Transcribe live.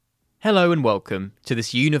Hello and welcome to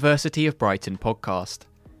this University of Brighton podcast.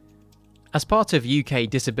 As part of UK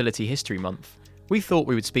Disability History Month, we thought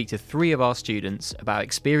we would speak to 3 of our students about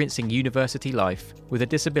experiencing university life with a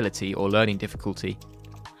disability or learning difficulty.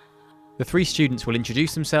 The 3 students will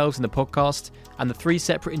introduce themselves in the podcast and the 3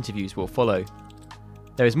 separate interviews will follow.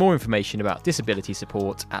 There is more information about disability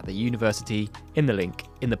support at the university in the link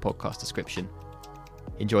in the podcast description.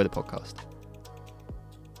 Enjoy the podcast.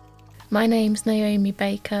 My name's Naomi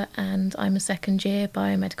Baker and I'm a second year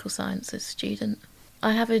biomedical sciences student.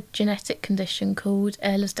 I have a genetic condition called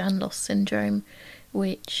Ehlers-Danlos syndrome,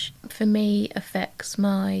 which for me affects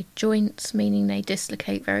my joints, meaning they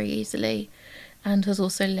dislocate very easily, and has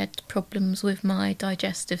also led to problems with my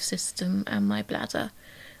digestive system and my bladder.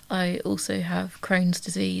 I also have Crohn's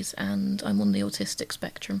disease and I'm on the autistic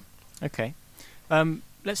spectrum. Okay.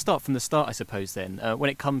 Let's start from the start, I suppose, then. When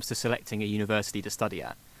it comes to selecting a university to study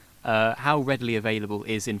at, how readily available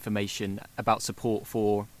is information about support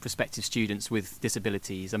for prospective students with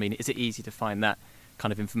disabilities? I mean, is it easy to find that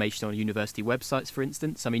kind of information on university websites, for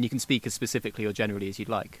instance? I mean, you can speak as specifically or generally as you'd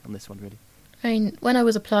like on this one, really. I mean, when I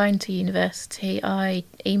was applying to university, I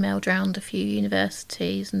emailed round a few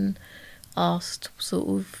universities and asked sort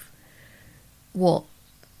of what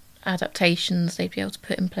adaptations they'd be able to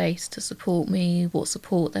put in place to support me, what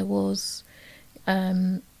support there was.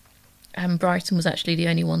 And Brighton was actually the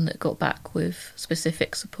only one that got back with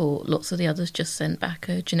specific support. Lots of the others just sent back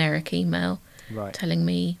a generic email telling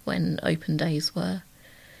me when open days were.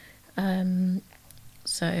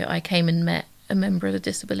 So I came and met a member of the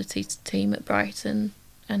disability team at Brighton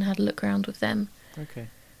and had a look around with them. Okay.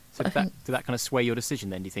 So did that kind of sway your decision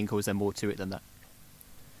then, do you think, or is there more to it than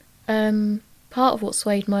that? Part of what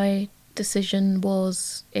swayed my decision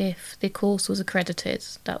was if the course was accredited.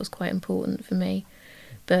 That was quite important for me.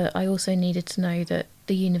 But I also needed to know that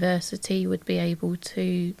the university would be able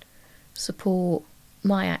to support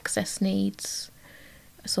my access needs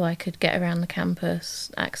so I could get around the campus,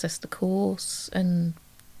 access the course and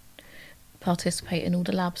participate in all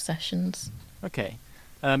the lab sessions. Okay.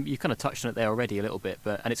 You kind of touched on it there already a little bit,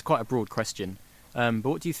 and it's quite a broad question. But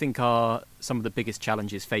what do you think are some of the biggest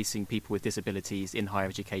challenges facing people with disabilities in higher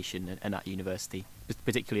education and at university,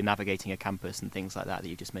 particularly navigating a campus and things like that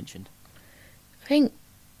you just mentioned? I think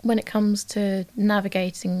when it comes to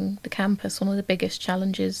navigating the campus, one of the biggest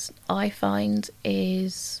challenges I find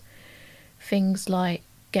is things like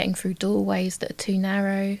getting through doorways that are too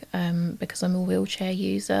narrow, because I'm a wheelchair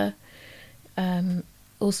user.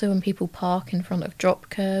 Also when people park in front of drop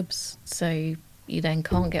curbs, so you then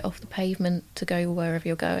can't get off the pavement to go wherever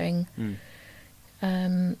you're going.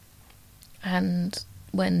 And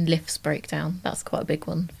when lifts break down, that's quite a big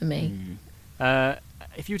one for me.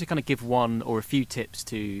 If you were to kind of give one or a few tips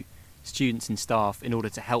to students and staff in order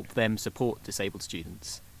to help them support disabled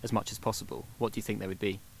students as much as possible, what do you think they would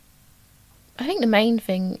be? I think the main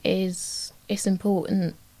thing is it's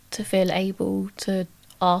important to feel able to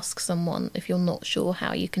ask someone if you're not sure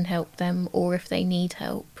how you can help them or if they need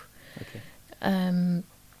help. Okay.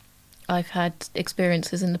 I've had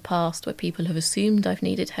experiences in the past where people have assumed I've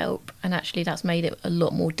needed help and actually that's made it a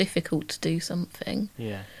lot more difficult to do something.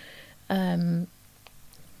 Yeah.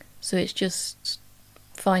 So it's just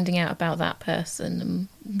finding out about that person and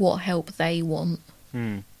what help they want.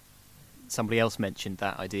 Somebody else mentioned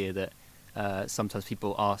that idea that sometimes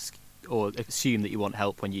people ask or assume that you want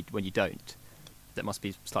help when you don't. That must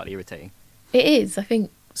be slightly irritating. It is. I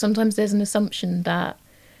think sometimes there's an assumption that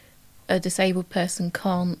a disabled person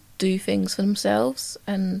can't do things for themselves,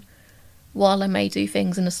 and while I may do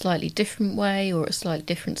things in a slightly different way or at a slightly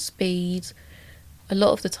different speed, a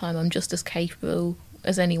lot of the time I'm just as capable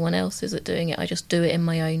as anyone else is at doing it. I just do it in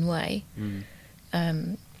my own way.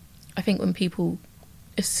 I think when people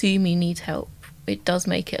assume you need help, it does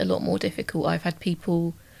make it a lot more difficult. I've had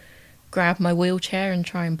people grab my wheelchair and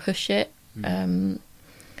try and push it.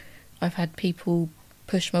 I've had people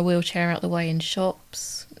push my wheelchair out the way in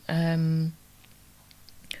shops,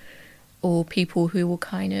 or people who will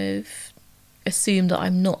kind of assume that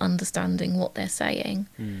I'm not understanding what they're saying.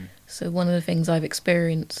 So one of the things I've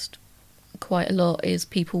experienced quite a lot is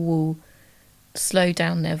people will slow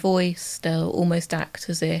down their voice. They'll almost act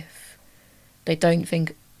as if they don't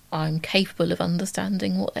think I'm capable of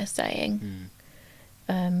understanding what they're saying,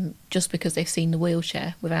 just because they've seen the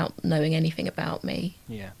wheelchair without knowing anything about me.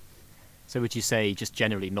 Yeah. So would you say just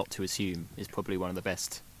generally not to assume is probably one of the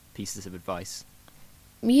best pieces of advice?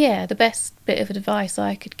 Yeah, the best bit of advice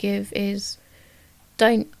I could give is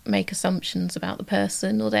don't make assumptions about the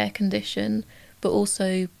person or their condition, but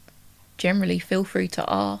also generally feel free to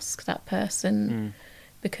ask that person,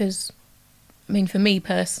 because I mean, for me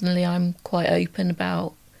personally, I'm quite open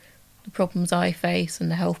about the problems I face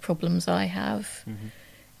and the health problems I have. Mm-hmm.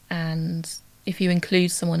 And if you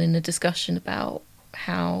include someone in a discussion about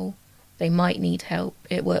how they might need help,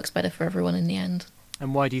 it works better for everyone in the end.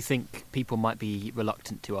 And why do you think people might be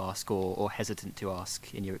reluctant to ask or hesitant to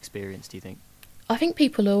ask in your experience, do you think? I think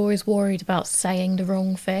people are always worried about saying the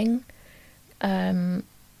wrong thing.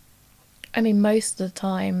 Most of the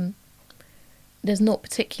time, there's not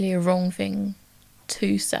particularly a wrong thing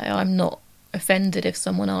to say. I'm not offended if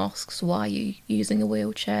someone asks, why are you using a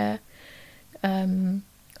wheelchair?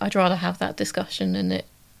 I'd rather have that discussion and it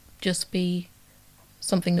just be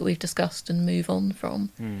something that we've discussed and move on from.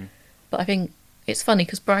 But I think it's funny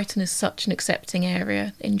because Brighton is such an accepting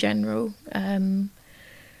area in general,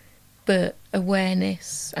 but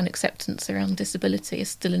awareness and acceptance around disability is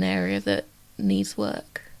still an area that needs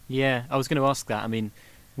work. Yeah, I was going to ask that. I mean,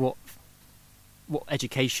 what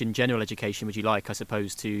education, general education, would you like, I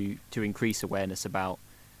suppose, to increase awareness about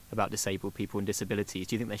disabled people and disabilities?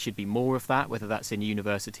 Do you think there should be more of that, whether that's in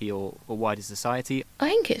university or wider society? I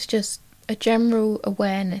think it's just a general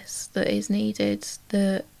awareness that is needed,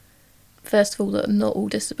 that first of all, that not all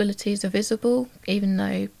disabilities are visible, even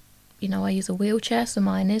though, I use a wheelchair, so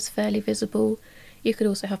mine is fairly visible. You could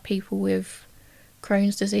also have people with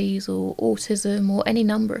Crohn's disease or autism or any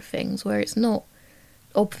number of things where it's not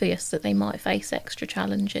obvious that they might face extra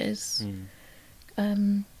challenges.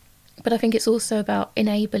 But I think it's also about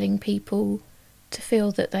enabling people to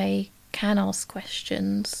feel that they can ask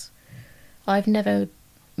questions. I've never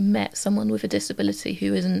met someone with a disability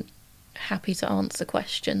who isn't happy to answer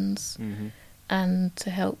questions and to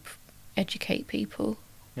help educate people.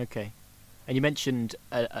 Okay. And you mentioned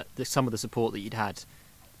some of the support that you'd had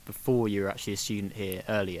before you were actually a student here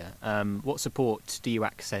earlier. What support do you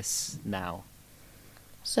access now?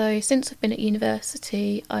 So since I've been at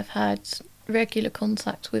university, I've had regular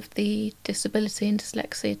contact with the disability and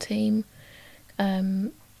dyslexia team.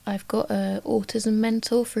 I've got an autism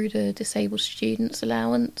mentor through the Disabled Students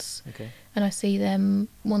Allowance. Okay. And I see them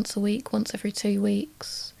once a week, once every 2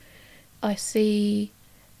 weeks. I see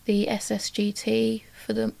the SSGT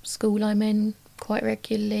for the school I'm in quite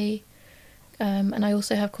regularly. And I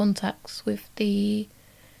also have contacts with the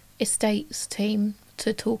estates team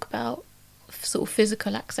to talk about sort of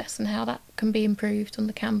physical access and how that can be improved on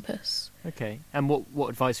the campus. Okay. And what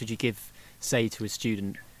advice would you give, say, to a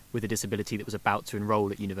student with a disability that was about to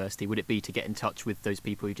enrol at university? Would it be to get in touch with those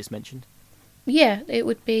people you just mentioned? Yeah, it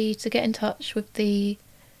would be to get in touch with the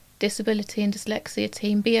disability and dyslexia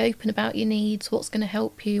team, be open about your needs, what's going to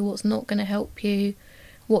help you, what's not going to help you,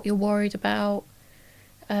 what you're worried about.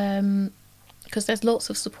 Because there's lots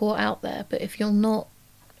of support out there, but if you're not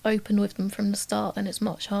open with them from the start, then it's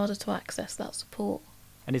much harder to access that support.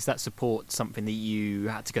 And is that support something that you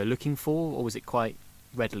had to go looking for, or was it quite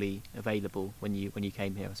readily available when you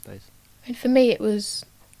came here, I suppose? And for me, it was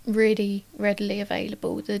really readily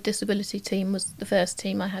available. The disability team was the first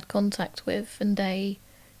team I had contact with, and they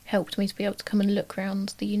helped me to be able to come and look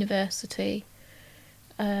around the university.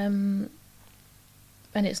 And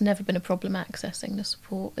it's never been a problem accessing the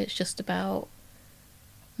support. It's just about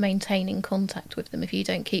maintaining contact with them. If you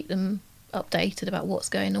don't keep them updated about what's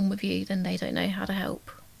going on with you, then they don't know how to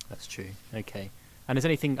help. That's true. Okay. And has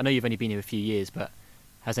anything, I know you've only been here a few years, but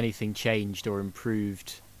has anything changed or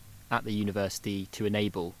improved at the university to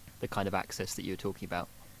enable the kind of access that you were talking about?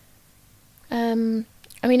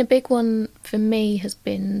 A big one for me has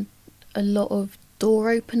been a lot of door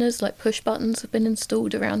openers, like push buttons have been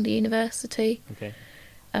installed around the university. Okay.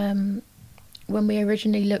 When we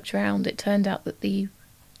originally looked around, it turned out that the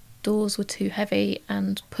doors were too heavy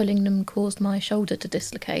and pulling them caused my shoulder to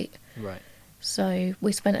dislocate. Right. So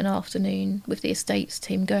we spent an afternoon with the estates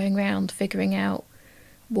team going around figuring out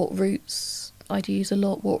what routes I'd use a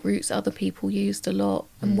lot, what routes other people used a lot,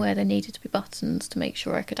 and where there needed to be buttons to make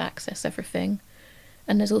sure I could access everything.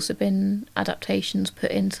 And there's also been adaptations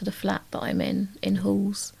put into the flat that I'm in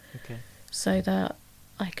halls, Okay. so that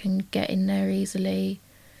I can get in there easily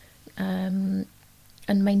and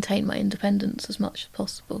maintain my independence as much as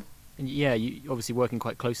possible. And yeah, you obviously working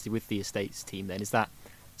quite closely with the estates team then. Is that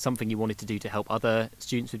something you wanted to do to help other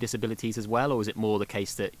students with disabilities as well, or was it more the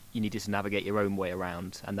case that you needed to navigate your own way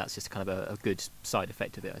around and that's just kind of a good side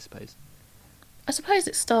effect of it, I suppose? I suppose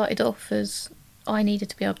it started off as I needed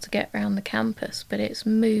to be able to get around the campus, but it's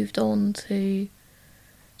moved on to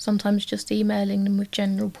sometimes just emailing them with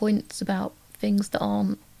general points about things that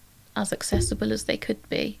aren't as accessible as they could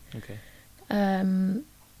be. Okay.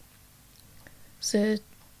 So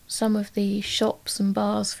some of the shops and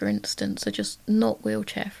bars, for instance, are just not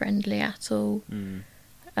wheelchair friendly at all.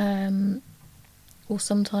 Or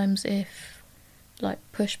sometimes if like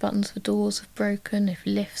push buttons for doors have broken, if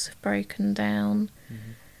lifts have broken down,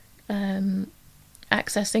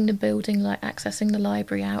 accessing the building, like accessing the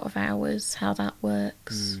library out of hours, how that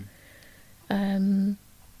works.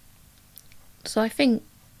 So I think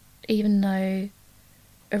even though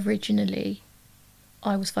originally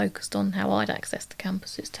I was focused on how I'd access the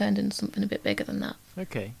campus, it's turned into something a bit bigger than that.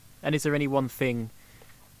 Okay. And is there any one thing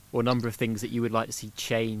or number of things that you would like to see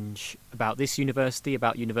change about this university,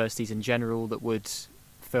 about universities in general, that would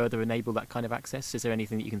further enable that kind of access? Is there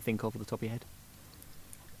anything that you can think of at the top of your head?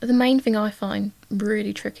 The main thing I find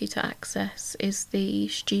really tricky to access is the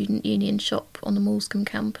student union shop on the Moulscombe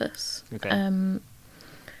campus. Okay.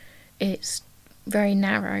 It's very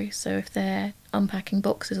narrow, so if they're unpacking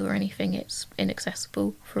boxes or anything, it's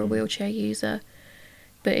inaccessible for a wheelchair user.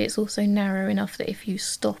 But it's also narrow enough that if you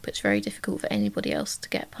stop, it's very difficult for anybody else to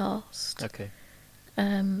get past. Okay.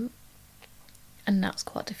 And that's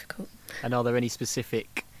quite difficult. And are there any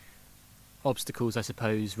specific obstacles, I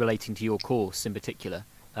suppose, relating to your course in particular?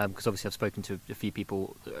 Because obviously I've spoken to a few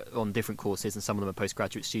people on different courses, and some of them are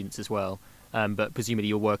postgraduate students as well. But presumably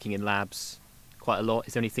you're working in labs quite a lot.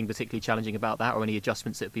 Is there anything particularly challenging about that, or any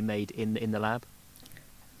adjustments that have been made in the lab?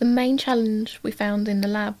 The main challenge we found in the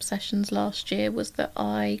lab sessions last year was that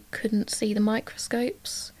I couldn't see the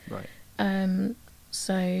microscopes. Right.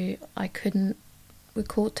 So I couldn't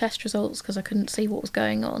record test results because I couldn't see what was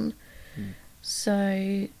going on.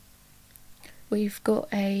 So we've got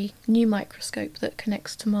a new microscope that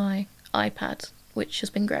connects to my iPad, which has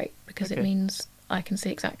been great because it means I can see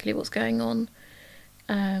exactly what's going on.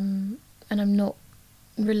 And I'm not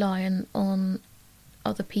reliant on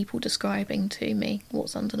other people describing to me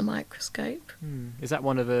what's under the microscope. Is that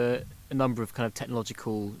one of a number of kind of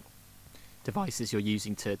technological devices you're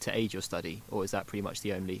using to aid your study, or is that pretty much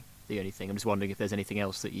the only thing? I'm just wondering if there's anything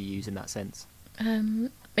else that you use in that sense. In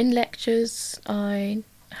lectures, I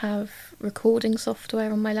have recording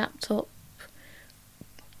software on my laptop,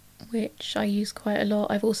 which I use quite a lot.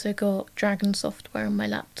 I've also got Dragon software on my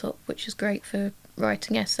laptop, which is great for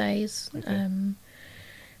writing essays.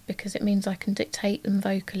 Because it means I can dictate them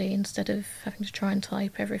vocally instead of having to try and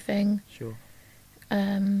type everything. Sure.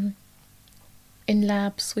 In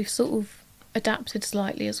labs, we've sort of adapted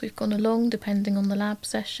slightly as we've gone along, depending on the lab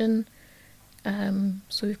session.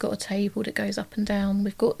 So we've got a table that goes up and down.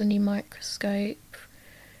 We've got the new microscope.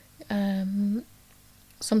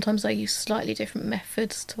 Sometimes I use slightly different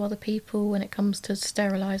methods to other people when it comes to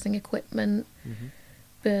sterilising equipment.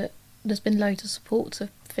 But there's been loads of support to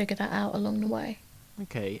figure that out along the way.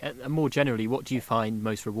 Okay, and more generally, what do you find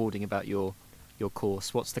most rewarding about your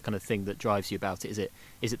course? What's the kind of thing that drives you about it?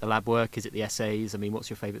 Is it the lab work? Is it the essays? I mean, what's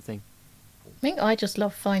your favourite thing? I think I just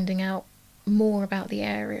love finding out more about the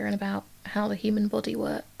area and about how the human body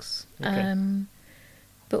works. Okay.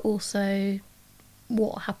 But also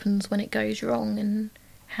what happens when it goes wrong and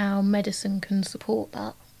how medicine can support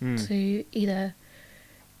that to either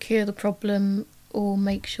cure the problem or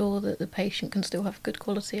make sure that the patient can still have a good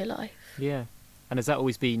quality of life. Yeah. And has that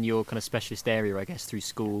always been your kind of specialist area, I guess, through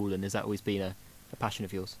school, and has that always been a passion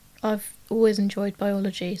of yours? I've always enjoyed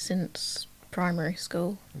biology since primary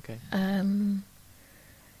school. Okay. And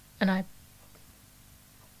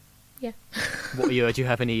yeah. Do you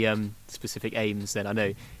have any specific aims then? I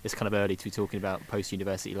know it's kind of early to be talking about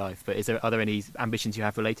post-university life, but are there any ambitions you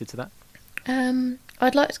have related to that?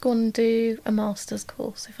 I'd like to go on and do a master's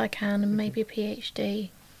course if I can, and maybe a PhD.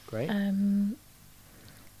 Great.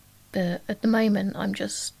 But at the moment, I'm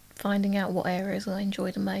just finding out what areas I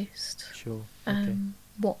enjoy the most. Sure. Okay.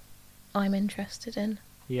 What I'm interested in.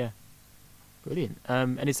 Yeah. Brilliant.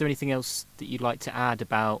 And is there anything else that you'd like to add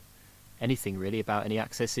about anything really, about any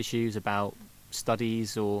access issues, about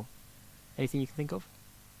studies, or anything you can think of?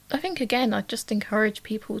 I think, again, I'd just encourage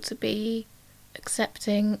people to be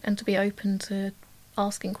accepting and to be open to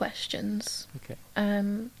asking questions. Okay.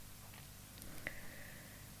 I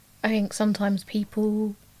think sometimes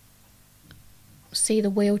people see the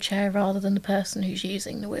wheelchair rather than the person who's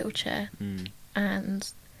using the wheelchair,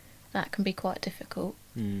 and that can be quite difficult.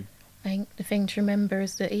 I think the thing to remember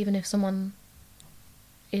is that even if someone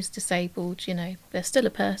is disabled, they're still a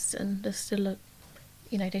person. They're still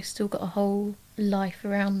they've still got a whole life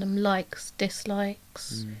around them, likes,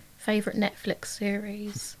 dislikes, favourite Netflix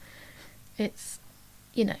series. It's,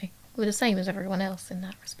 we're the same as everyone else in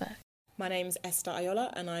that respect. My name's Esther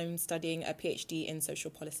Ayola, and I'm studying a PhD in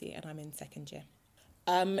social policy, and I'm in second year.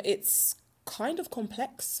 It's kind of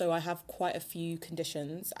complex, so I have quite a few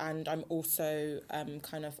conditions, and I'm also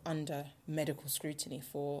kind of under medical scrutiny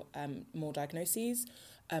for more diagnoses.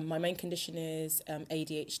 My main condition is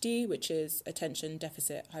ADHD, which is attention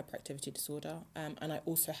deficit hyperactivity disorder. And I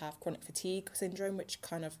also have chronic fatigue syndrome, which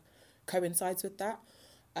kind of coincides with that.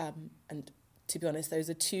 And to be honest, those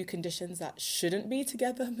are two conditions that shouldn't be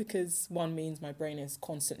together, because one means my brain is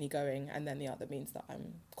constantly going, and then the other means that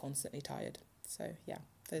I'm constantly tired. So yeah,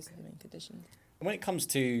 those are the main conditions. And when it comes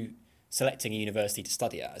to selecting a university to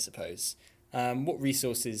study at, I suppose, what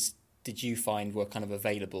resources did you find were kind of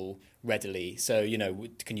available readily? So, you know,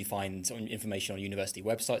 can you find information on university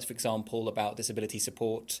websites, for example, about disability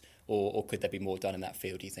support, or could there be more done in that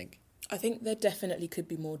field, do you think? I think there definitely could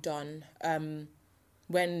be more done.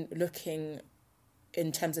 When looking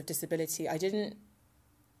in terms of disability, I didn't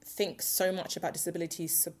think so much about disability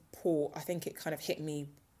support. I think it kind of hit me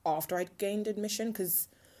after I'd gained admission, because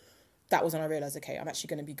that was when I realised, okay, I'm actually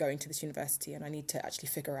going to be going to this university and I need to actually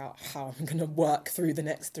figure out how I'm going to work through the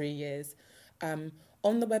next 3 years.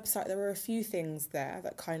 On the website, there were a few things there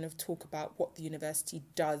that kind of talk about what the university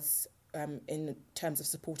does in terms of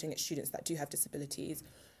supporting its students that do have disabilities.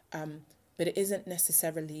 But it isn't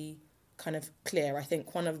necessarily kind of clear. I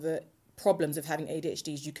think one of the problems of having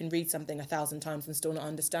ADHD is you can read something 1,000 times and still not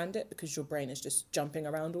understand it, because your brain is just jumping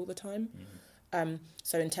around all the time.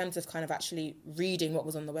 So in terms of kind of actually reading what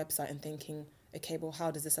was on the website and thinking, okay, well,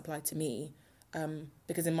 how does this apply to me?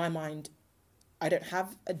 Because in my mind, I don't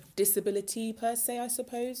have a disability per se, I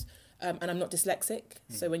suppose, and I'm not dyslexic.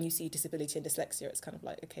 So when you see disability and dyslexia, it's kind of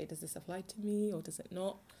like, okay, does this apply to me or does it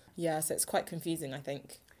not? Yeah, so it's quite confusing, I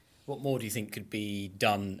think. What more do you think could be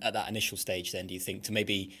done at that initial stage then, do you think, to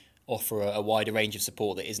maybe offer a wider range of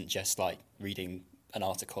support that isn't just like reading an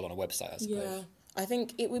article on a website, I suppose? Yeah, I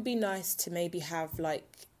think it would be nice to maybe have, like,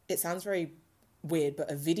 it sounds very weird,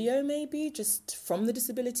 but a video maybe just from the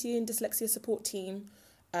disability and dyslexia support team.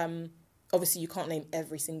 Obviously, you can't name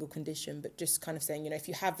every single condition, but just kind of saying, you know, if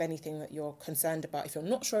you have anything that you're concerned about, if you're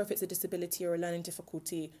not sure if it's a disability or a learning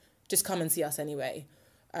difficulty, just come and see us anyway.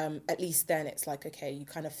 At least then it's like, okay, you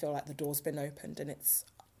kind of feel like the door's been opened and it's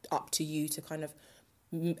up to you to kind of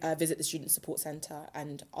visit the student support centre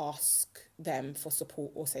and ask them for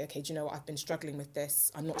support, or say, okay, do you know what, I've been struggling with this,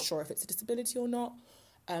 I'm not sure if it's a disability or not,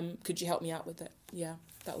 could you help me out with it? Yeah,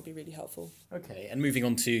 that would be really helpful. Okay, and moving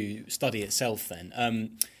on to study itself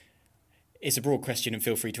then, it's a broad question and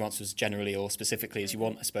feel free to answer as generally or specifically as you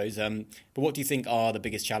want, I suppose, but what do you think are the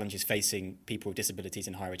biggest challenges facing people with disabilities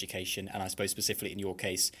in higher education, and I suppose specifically in your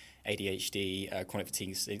case ADHD, chronic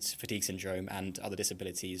fatigue syndrome and other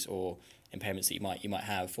disabilities or impairments that you might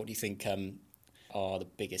have? What do you think are the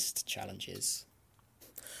biggest challenges?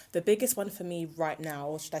 The biggest one for me right now,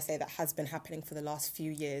 or should I say that has been happening for the last few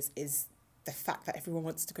years, is the fact that everyone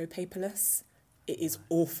wants to go paperless. It is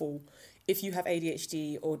awful. If you have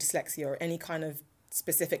ADHD or dyslexia or any kind of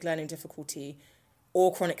specific learning difficulty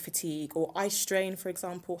or chronic fatigue or eye strain, for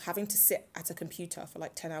example, having to sit at a computer for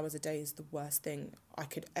like 10 hours a day is the worst thing I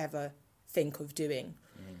could ever think of doing.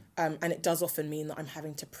 And it does often mean that I'm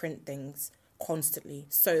having to print things constantly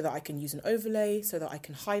so that I can use an overlay, so that I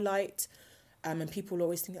can highlight. And people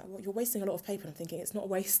always think, well, you're wasting a lot of paper. I'm thinking it's not a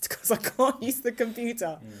waste because I can't use the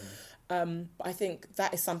computer. But I think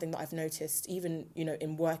that is something that I've noticed, even, you know,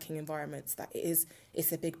 in working environments, that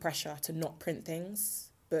it's a big pressure to not print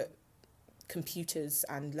things, but computers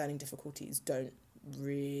and learning difficulties don't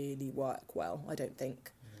really work well, I don't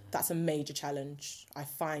think. That's a major challenge. I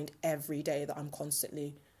find every day that I'm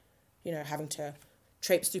constantly, you know, having to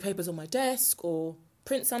traipse through papers on my desk or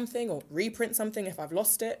print something or reprint something if I've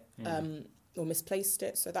lost it or misplaced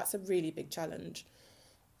it. So that's a really big challenge.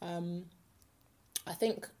 I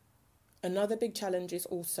think another big challenge is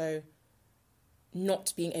also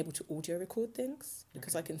not being able to audio record things,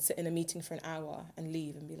 because I can sit in a meeting for an hour and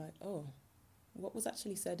leave and be like, oh, what was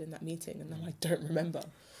actually said in that meeting? And then I don't remember.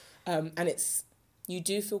 And you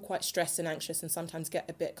do feel quite stressed and anxious, and sometimes get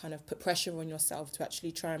a bit kind of put pressure on yourself to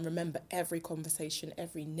actually try and remember every conversation,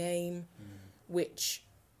 every name, which,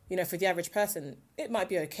 you know, for the average person, it might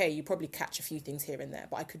be okay. You probably catch a few things here and there,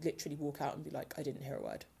 but I could literally walk out and be like, I didn't hear a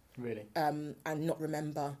word. Really? And not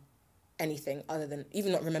remember anything other than,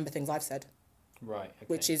 even not remember things I've said. Right. Okay.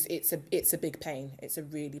 Which is, it's a big pain. It's a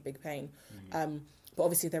really big pain. But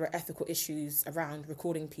obviously there are ethical issues around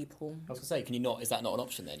recording people. I was going to say, is that not an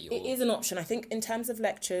option then? It is an option. I think in terms of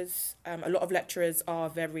lectures, a lot of lecturers are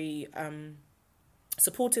very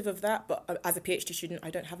supportive of that, but as a PhD student, I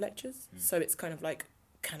don't have lectures. So it's kind of like,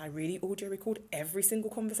 can I really audio record every single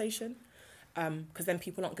conversation? Because then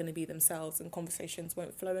people aren't going to be themselves and conversations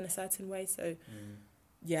won't flow in a certain way. So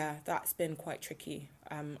yeah, that's been quite tricky.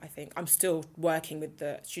 I think I'm still working with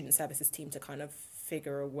the student services team to kind of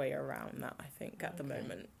figure a way around that, I think, at the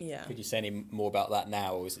moment. Yeah. Could you say any more about that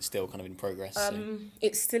now, or is it still kind of in progress?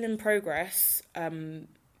 It's still in progress.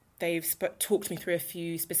 They've talked me through a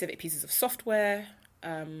few specific pieces of software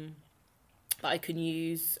that I can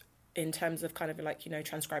use in terms of kind of like,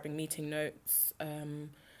 transcribing meeting notes,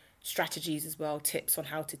 strategies as well, tips on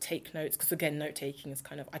how to take notes. Because again, note taking is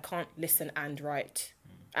kind of, I can't listen and write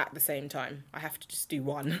at the same time. I have to just do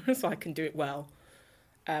one so I can do it well.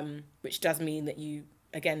 Which does mean that you,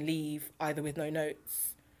 again, leave either with no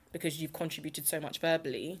notes because you've contributed so much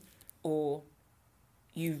verbally, or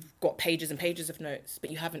you've got pages and pages of notes, but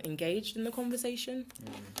you haven't engaged in the conversation.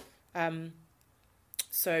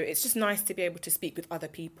 So it's just nice to be able to speak with other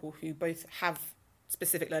people who both have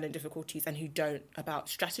specific learning difficulties and who don't, about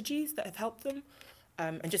strategies that have helped them,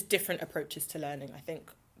 and just different approaches to learning. I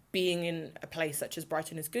think being in a place such as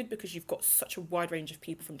Brighton is good because you've got such a wide range of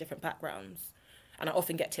people from different backgrounds. And I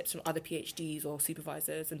often get tips from other PhDs or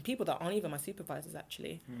supervisors and people that aren't even my supervisors,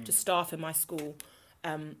 actually, just staff in my school,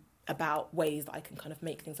 about ways that I can kind of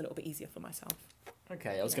make things a little bit easier for myself.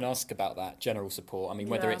 Okay, I was going to ask about that, general support. I mean,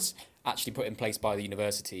 whether it's actually put in place by the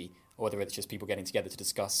university or whether it's just people getting together to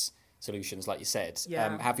discuss solutions, like you said.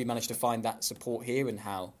 Have you managed to find that support here, and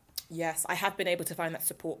how? Yes, I have been able to find that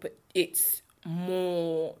support, but it's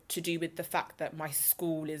more to do with the fact that my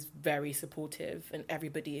school is very supportive and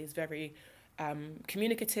everybody is very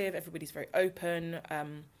communicative, everybody's very open.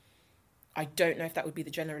 I don't know if that would be the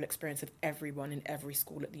general experience of everyone in every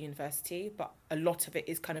school at the university, but a lot of it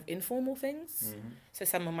is kind of informal things. So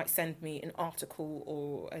someone might send me an article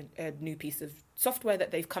or a new piece of software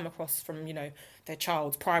that they've come across from, their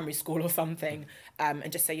child's primary school or something, and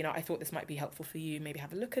just say, I thought this might be helpful for you, maybe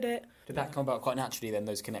have a look at it. Did that come about quite naturally then,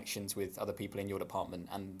 those connections with other people in your department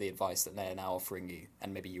and the advice that they're now offering you,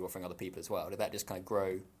 and maybe you offering other people as well? Did that just kind of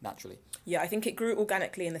grow naturally? Yeah, I think it grew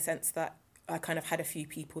organically in the sense that I kind of had a few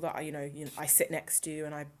people that I sit next to,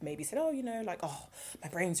 and I maybe said, my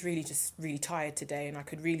brain's really tired today, and I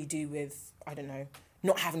could really do with,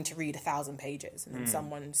 not having to read 1,000 pages. And then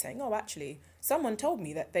someone saying, actually, someone told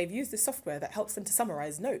me that they've used this software that helps them to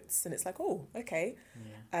summarize notes. And it's like, okay.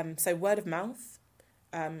 Yeah. So word of mouth,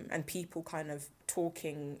 and people kind of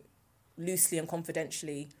talking loosely and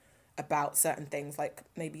confidentially about certain things, like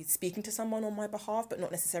maybe speaking to someone on my behalf, but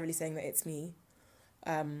not necessarily saying that it's me.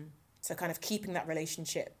 So kind of keeping that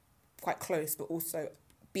relationship quite close, but also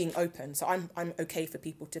being open. So I'm okay for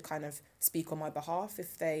people to kind of speak on my behalf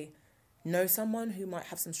if they know someone who might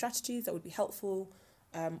have some strategies that would be helpful,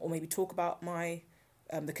 or maybe talk about my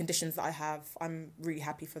the conditions that I have. I'm really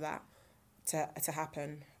happy for that to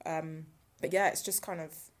happen. But yeah, it's just kind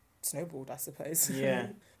of snowballed, I suppose. Yeah.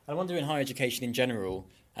 I wonder, in higher education in general,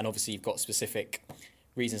 and obviously you've got specific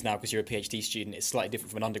reasons now because you're a PhD student, it's slightly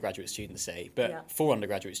different from an undergraduate student, say. But for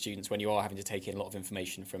undergraduate students, when you are having to take in a lot of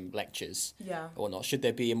information from lectures or not, should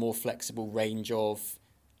there be a more flexible range of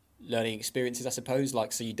learning experiences, I suppose?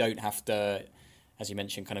 Like, so you don't have to, as you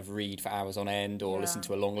mentioned, kind of read for hours on end or listen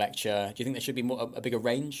to a long lecture. Do you think there should be a bigger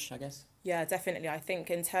range, I guess? Yeah, definitely. I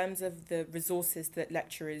think in terms of the resources that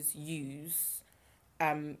lecturers use,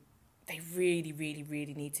 they really, really,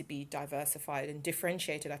 really need to be diversified and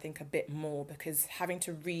differentiated, I think, a bit more, because having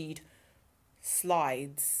to read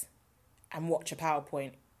slides and watch a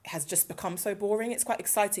PowerPoint has just become so boring. It's quite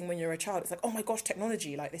exciting when you're a child. It's like, oh my gosh,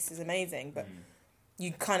 technology, like this is amazing. But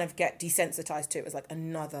you kind of get desensitized to it as like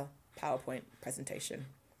another PowerPoint presentation.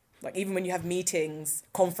 Like even when you have meetings,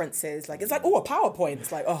 conferences, like it's like, a PowerPoint.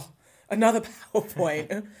 It's like, another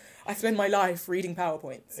PowerPoint. I spend my life reading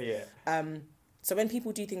PowerPoints. Yeah. So when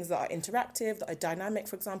people do things that are interactive, that are dynamic,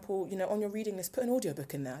 for example, on your reading list, put an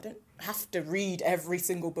audiobook in there. I don't have to read every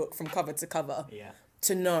single book from cover to cover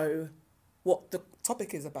to know what the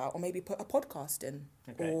topic is about, or maybe put a podcast in,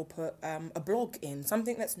 or put a blog in,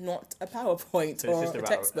 something that's not a PowerPoint or a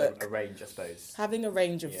textbook. A range, I suppose. Having a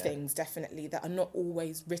range of things, definitely, that are not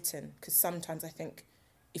always written, because sometimes I think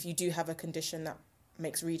if you do have a condition that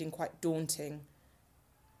makes reading quite daunting,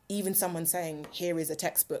 even someone saying, here is a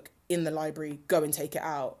textbook in the library, go and take it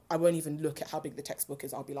out, I won't even look at how big the textbook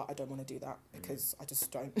is. I'll be like, I don't want to do that because I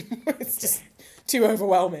just don't. It's just too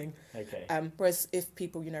overwhelming. Okay. Whereas if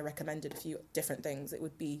people, recommended a few different things, it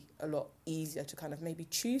would be a lot easier to kind of maybe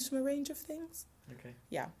choose from a range of things. Okay.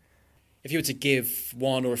 Yeah. If you were to give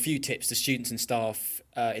one or a few tips to students and staff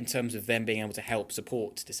in terms of them being able to help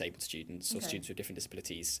support disabled students or students with different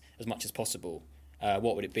disabilities as much as possible,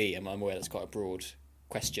 what would it be? I'm aware that's quite a broad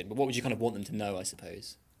question, but what would you kind of want them to know, I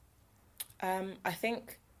suppose? I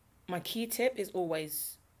think my key tip is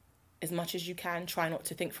always, as much as you can, try not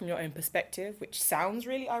to think from your own perspective, which sounds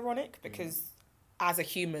really ironic because as a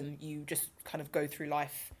human, you just kind of go through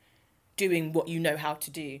life doing what you know how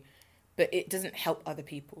to do, but it doesn't help other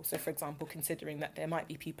people. So, for example, considering that there might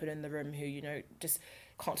be people in the room who, you know, just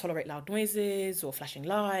can't tolerate loud noises or flashing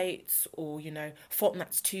lights, or, you know, font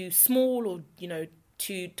that's too small or, you know,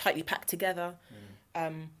 too tightly packed together.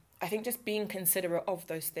 I think just being considerate of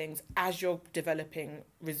those things as you're developing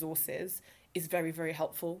resources is very, very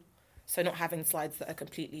helpful. So not having slides that are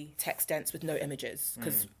completely text dense with no images,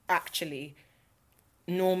 because actually,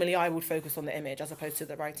 normally I would focus on the image as opposed to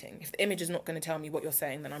the writing. If the image is not going to tell me what you're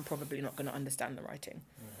saying, then I'm probably not going to understand the writing.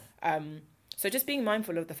 So just being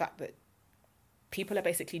mindful of the fact that people are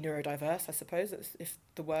basically neurodiverse, I suppose, that's if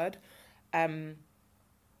the word. And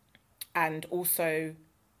also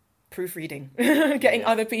proofreading, getting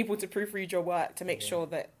other people to proofread your work to make sure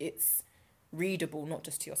that it's readable, not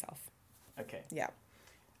just to yourself. Okay. Yeah.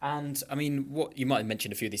 And I mean, what you might have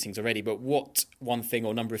mentioned a few of these things already, but what one thing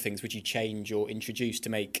or number of things would you change or introduce to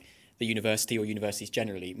make the university or universities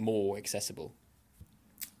generally more accessible?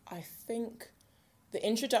 I think the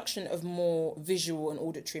introduction of more visual and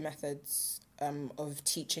auditory methods of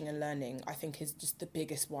teaching and learning, I think, is just the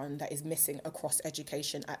biggest one that is missing across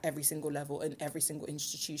education at every single level in every single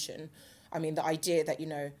institution. I mean, the idea that, you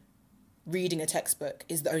know, reading a textbook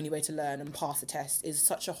is the only way to learn and pass a test is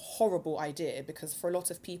such a horrible idea, because for a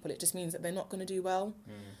lot of people it just means that they're not going to do well.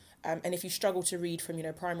 And if you struggle to read from, you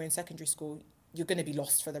know, primary and secondary school, you're going to be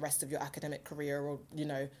lost for the rest of your academic career or, you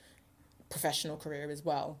know, professional career as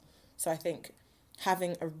well. So I think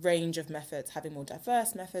having a range of methods, having more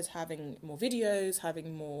diverse methods, having more videos,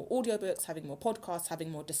 having more audiobooks, having more podcasts,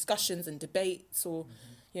 having more discussions and debates, or,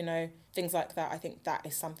 you know, things like that. I think that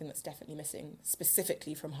is something that's definitely missing,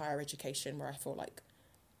 specifically from higher education, where I feel like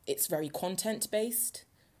it's very content-based.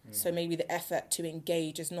 So maybe the effort to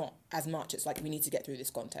engage is not as much. It's like, we need to get through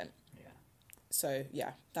this content. So,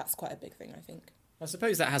 yeah, that's quite a big thing, I think. I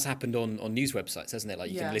suppose that has happened on news websites, hasn't it?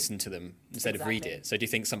 Like, you can listen to them instead of read it. So do you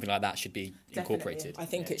think something like that should be incorporated? I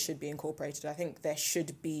think it should be incorporated. I think there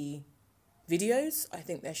should be videos. I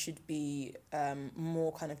think there should be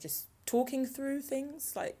more kind of just talking through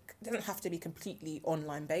things. Like, it doesn't have to be completely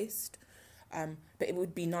online based, but it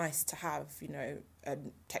would be nice to have, you know, a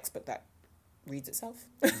textbook that reads itself.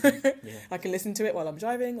 I can listen to it while I'm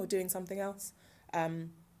driving or doing something else,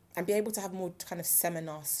 and be able to have more kind of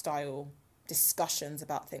seminar style discussions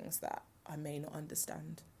about things that I may not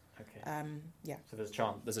understand. So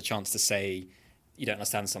there's a chance to say you don't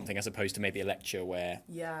understand something, as opposed to maybe a lecture where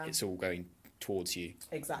it's all going towards you.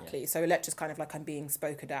 Exactly. So a lecture's kind of like I'm being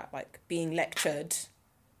spoken at, like being lectured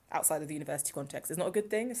outside of the university context is not a good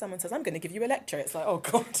thing. If someone says, I'm going to give you a lecture, it's like, oh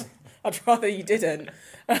God, I'd rather you didn't.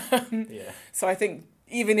 So I think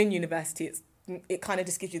even in university, it kind of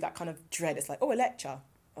just gives you that kind of dread. It's like, oh, a lecture.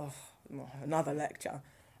 Oh, another lecture.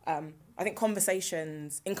 I think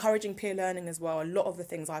conversations, encouraging peer learning as well. A lot of the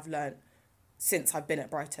things I've learnt since I've been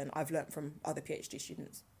at Brighton, I've learnt from other PhD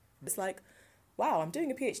students. It's like, wow, I'm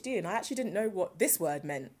doing a PhD and I actually didn't know what this word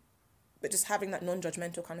meant. But just having that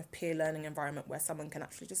non-judgmental kind of peer learning environment where someone can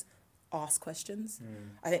actually just ask questions,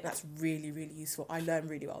 I think that's really, really useful. I learn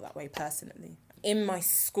really well that way personally. In my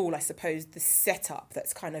school, I suppose the setup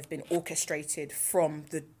that's kind of been orchestrated from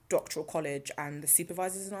the doctoral college and the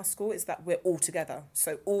supervisors in our school is that we're all together.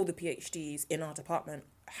 So all the PhDs in our department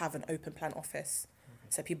have an open plan office.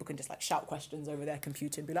 So people can just like shout questions over their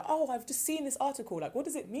computer and be like, oh, I've just seen this article, like, what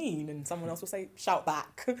does it mean? And someone else will say, shout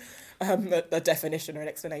back a definition or an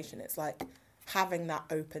explanation. It's like having that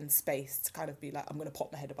open space to kind of be like, I'm going to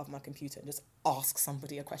pop my head above my computer and just ask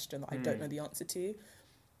somebody a question that I don't know the answer to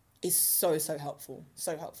is so, so helpful,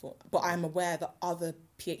 so helpful. But I'm aware that other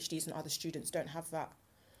PhDs and other students don't have that.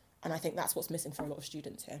 And I think that's what's missing for a lot of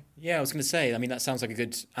students here. Yeah, I was going to say, I mean, that sounds like a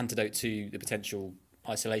good antidote to the potential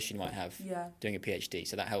isolation you might have doing a PhD.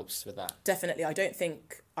 So that helps with that. Definitely. I don't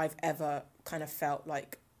think I've ever kind of felt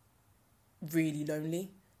like really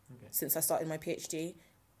lonely since I started my PhD,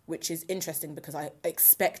 which is interesting because I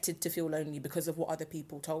expected to feel lonely because of what other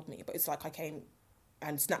people told me. But it's like I came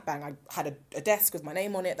and snap bang, I had a desk with my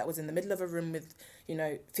name on it that was in the middle of a room with,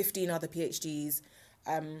 15 other PhDs.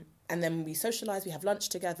 And then we socialise, we have lunch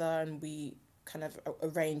together, and we kind of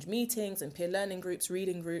arrange meetings and peer learning groups,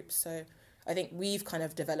 reading groups. So I think we've kind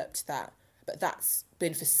of developed that, but that's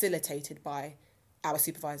been facilitated by our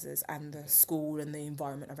supervisors and the school and the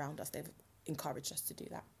environment around us. They've encouraged us to do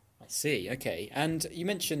that. I see, okay. And you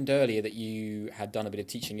mentioned earlier that you had done a bit of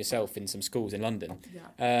teaching yourself in some schools in London.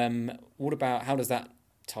 Yeah. What about, how does that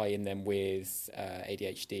tie in then with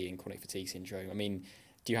ADHD and chronic fatigue syndrome? I mean,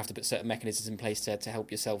 do you have to put certain mechanisms in place to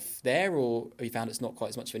help yourself there, or have you found it's not quite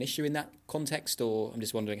as much of an issue in that context, or I'm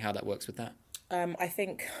just wondering how that works with that? I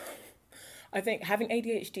think having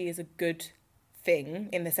ADHD is a good thing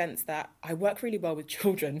in the sense that I work really well with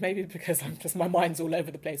children, maybe because my mind's all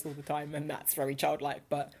over the place all the time, and that's very childlike,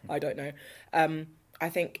 but I don't know. I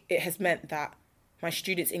think it has meant that my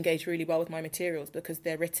students engage really well with my materials because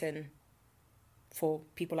they're written for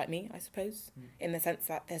people like me, I suppose, in the sense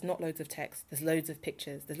that there's not loads of text, there's loads of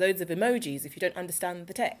pictures, there's loads of emojis if you don't understand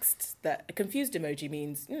the text. That a confused emoji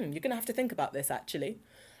means, you're going to have to think about this, actually.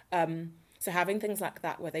 So having things like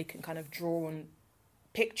that where they can kind of draw on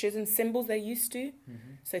pictures and symbols they're used to,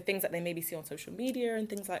 so things that they maybe see on social media and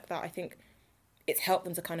things like that, I think it's helped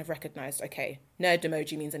them to kind of recognise, okay, nerd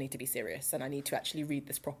emoji means I need to be serious and I need to actually read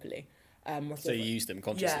this properly. So you use them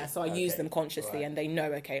consciously? Yeah, so I use them consciously, right. And they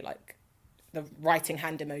know, okay, like, the writing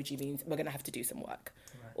hand emoji means we're going to have to do some work.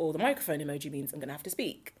 Right. Or the microphone emoji means I'm going to have to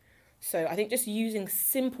speak. So I think just using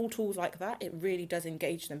simple tools like that, it really does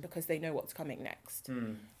engage them because they know what's coming next.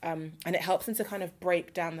 And it helps them to kind of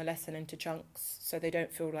break down the lesson into chunks so they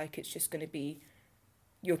don't feel like it's just going to be,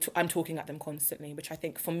 I'm talking at them constantly, which I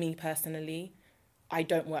think for me personally, I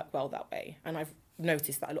don't work well that way. And I've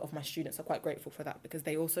noticed that a lot of my students are quite grateful for that because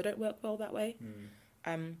they also don't work well that way.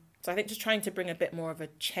 So I think just trying to bring a bit more of a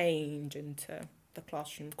change into the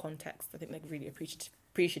classroom context, I think they're really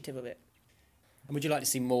appreciative of it. And would you like to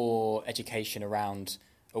see more education around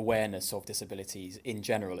awareness of disabilities in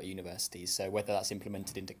general at universities? So whether that's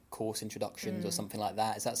implemented into course introductions or something like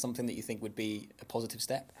that, is that something that you think would be a positive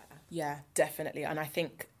step? Yeah, definitely. And I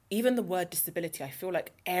think even the word disability, I feel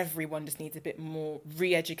like everyone just needs a bit more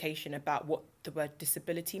re-education about what the word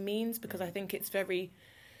disability means, because I think it's very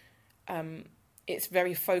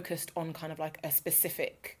focused on kind of like a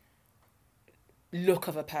specific look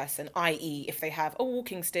of a person, i.e. if they have a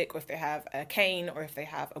walking stick or if they have a cane or if they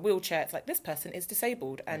have a wheelchair, it's like this person is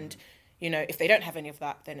disabled. And, you know, if they don't have any of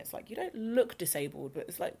that, then it's like you don't look disabled, but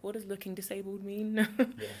it's like, what does looking disabled mean?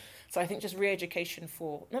 So I think just re-education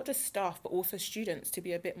for not just staff, but also students to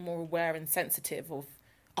be a bit more aware and sensitive of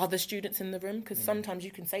other students in the room, because sometimes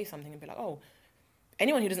you can say something and be like, oh,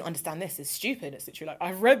 anyone who doesn't understand this is stupid. It's literally like,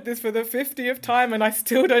 I've read this for the 50th time and I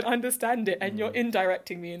still don't understand it, and you're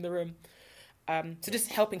indirecting me in the room. So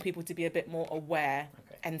just helping people to be a bit more aware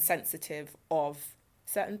and sensitive of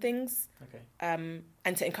certain things, and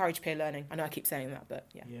to encourage peer learning. I know I keep saying that, but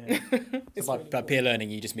So by peer learning,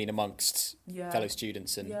 you just mean amongst fellow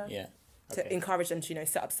students and to encourage them to, you know,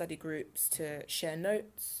 set up study groups, to share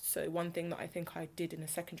notes. So one thing that I think I did in a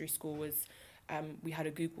secondary school was we had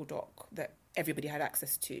a Google Doc that everybody had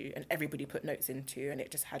access to and everybody put notes into, and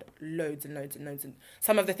it just had loads and loads and loads, and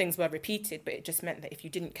some of the things were repeated, but it just meant that if you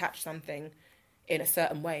didn't catch something in a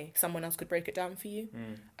certain way, someone else could break it down for you.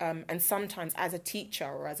 And sometimes as a teacher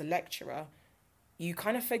or as a lecturer, you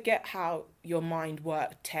kind of forget how your mind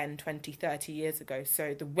worked 10, 20, 30 years ago.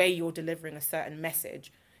 So the way you're delivering a certain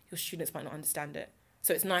message, your students might not understand it.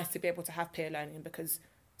 So it's nice to be able to have peer learning, because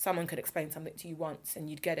someone could explain something to you once and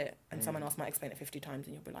you'd get it, and someone else might explain it 50 times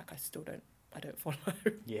and you'll be like, I don't follow.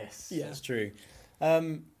 Yes, that's true.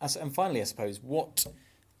 And finally, I suppose, what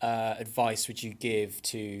advice would you give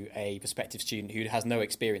to a prospective student who has no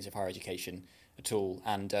experience of higher education at all?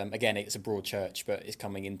 And again, it's a broad church, but is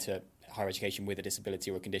coming into higher education with a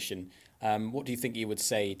disability or a condition. What do you think you would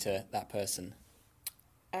say to that person?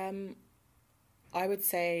 I would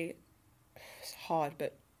say it's hard,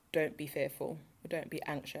 but don't be fearful. Don't be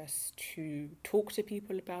anxious to talk to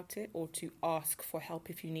people about it, or to ask for help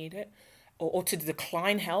if you need it, or to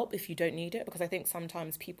decline help if you don't need it, because I think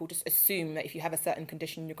sometimes people just assume that if you have a certain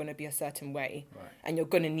condition, you're going to be a certain way, and you're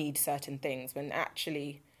going to need certain things, when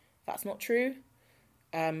actually that's not true.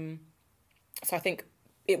 So I think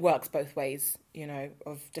it works both ways, you know,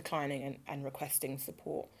 of declining and requesting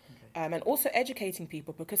support. And also educating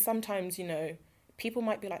people, because sometimes, you know, people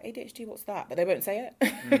might be like, ADHD, what's that? But they won't say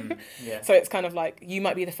it. So it's kind of like, you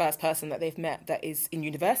might be the first person that they've met that is in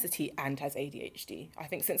university and has ADHD. I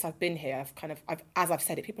think since I've been here, as I've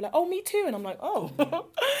said it, people are like, oh, me too. And I'm like, oh, there's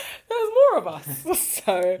more of us.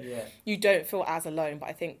 So you don't feel as alone. But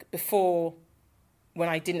I think before, when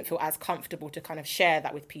I didn't feel as comfortable to kind of share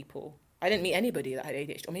that with people, I didn't meet anybody that had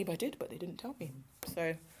ADHD. Or maybe I did, but they didn't tell me.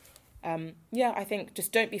 So I think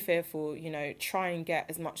just don't be fearful, you know, try and get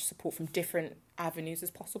as much support from different avenues as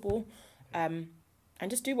possible, and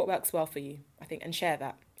just do what works well for you, I think, and share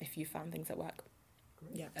that if you found things that work.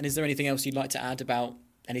 Yeah. And is there anything else you'd like to add about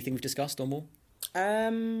anything we've discussed or more?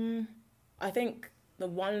 I think the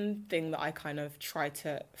one thing that I kind of try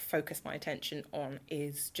to focus my attention on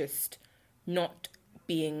is just not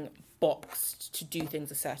being boxed to do things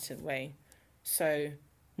a certain way. So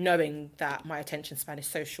knowing that my attention span is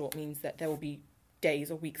so short means that there will be days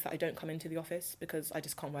or weeks that I don't come into the office because I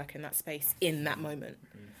just can't work in that space in that moment.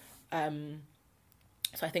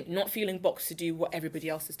 So I think not feeling boxed to do what everybody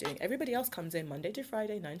else is doing. Everybody else comes in Monday to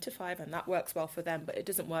Friday, 9 to 5, and that works well for them, but it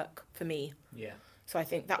doesn't work for me. Yeah. So I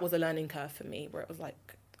think that was a learning curve for me, where it was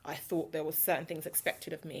like, I thought there was certain things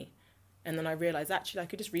expected of me. And then I realised, actually, I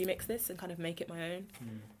could just remix this and kind of make it my own.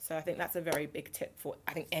 So I think that's a very big tip for,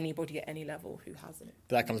 I think, anybody at any level who has it.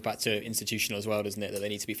 But that comes back to institutional as well, doesn't it? That they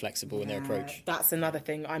need to be flexible in their approach. That's another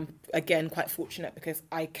thing. I'm, again, quite fortunate because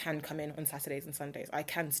I can come in on Saturdays and Sundays. I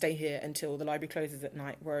can stay here until the library closes at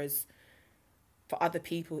night, whereas for other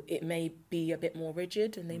people, it may be a bit more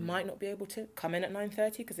rigid and they might not be able to come in at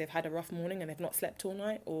 9:30 because they've had a rough morning and they've not slept all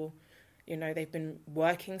night, or, you know, they've been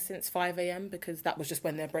working since 5 a.m. because that was just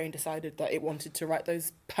when their brain decided that it wanted to write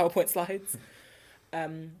those PowerPoint slides.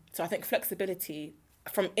 So I think flexibility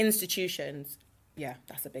from institutions, yeah,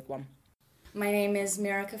 that's a big one. My name is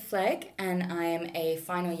Mirika Flegg, and I am a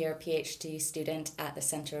final year PhD student at the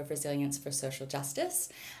Centre of Resilience for Social Justice,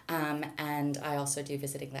 and I also do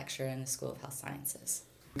visiting lecture in the School of Health Sciences.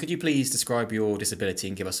 Could you please describe your disability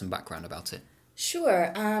and give us some background about it?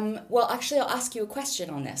 Sure. Well, actually, I'll ask you a question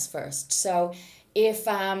on this first. So if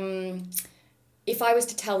I was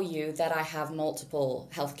to tell you that I have multiple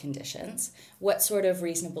health conditions, what sort of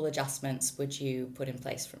reasonable adjustments would you put in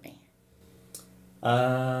place for me?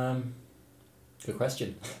 Good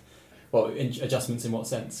question. Well, adjustments in what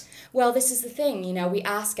sense? Well, this is the thing, you know, we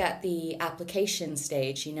ask at the application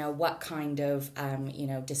stage, you know, what kind of,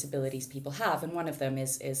 disabilities people have. And one of them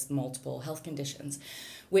is multiple health conditions,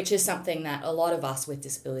 which is something that a lot of us with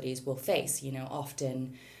disabilities will face. You know,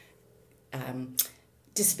 often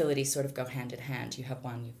disabilities sort of go hand in hand. You have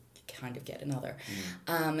one, you kind of get another.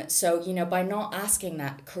 So, you know, by not asking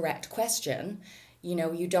that correct question, you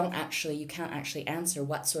know, you can't actually answer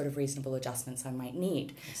what sort of reasonable adjustments I might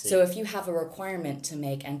need. So if you have a requirement to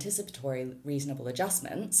make anticipatory reasonable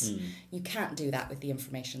adjustments, you can't do that with the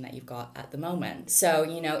information that you've got at the moment. So,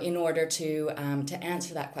 you know, in order to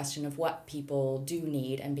answer that question of what people do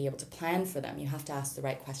need and be able to plan for them, you have to ask the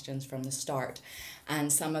right questions from the start.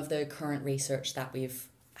 And some of the current research that we've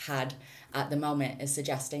had at the moment is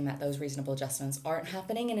suggesting that those reasonable adjustments aren't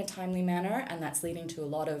happening in a timely manner, and that's leading to a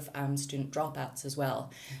lot of student dropouts as well.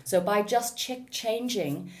 So by just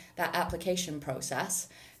changing that application process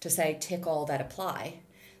to say tick all that apply,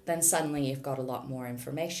 then suddenly you've got a lot more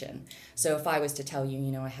information. So if I was to tell you,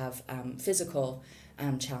 you know, I have physical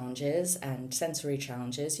challenges and sensory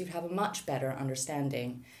challenges, you'd have a much better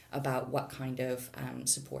understanding about what kind of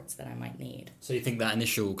supports that I might need. So you think that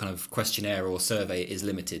initial kind of questionnaire or survey is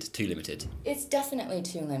too limited? It's definitely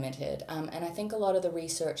too limited. And I think a lot of the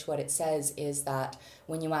research, what it says is that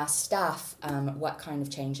when you ask staff what kind of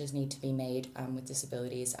changes need to be made with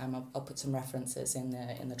disabilities, I'll put some references in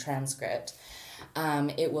the transcript.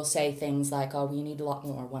 It will say things like, oh, you need a lot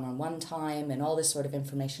more one-on-one time and all this sort of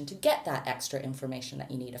information to get that extra information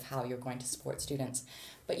that you need of how you're going to support students.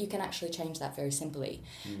 But you can actually change that very simply.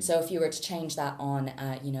 So if you were to change that on,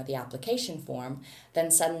 the application form, then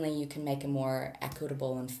suddenly you can make a more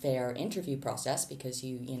equitable and fair interview process because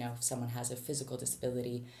if someone has a physical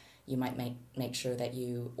disability, you might make sure that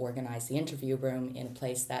you organize the interview room in a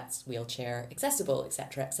place that's wheelchair accessible,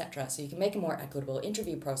 etc., etc. So you can make a more equitable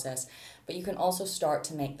interview process, but you can also start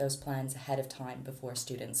to make those plans ahead of time before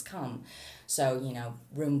students come. So,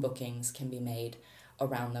 room bookings can be made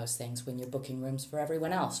around those things when you're booking rooms for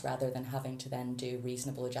everyone else rather than having to then do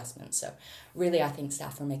reasonable adjustments. So really, I think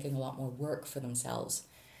staff are making a lot more work for themselves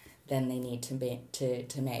than they need to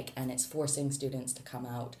make, and it's forcing students to come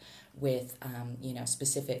out with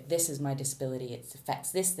specific, this is my disability, it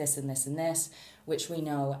affects this, and this, and this, which we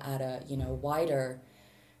know at a wider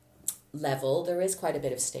level there is quite a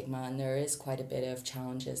bit of stigma and there is quite a bit of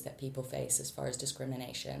challenges that people face as far as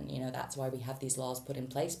discrimination. That's why we have these laws put in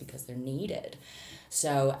place, because they're needed.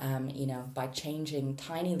 So by changing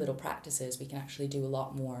tiny little practices, we can actually do a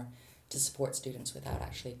lot more to support students without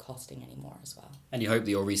actually costing any more as well. And you hope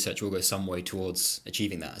that your research will go some way towards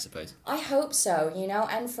achieving that, I suppose? I hope so,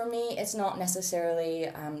 and for me it's not necessarily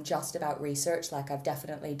just about research. Like, I've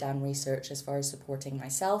definitely done research as far as supporting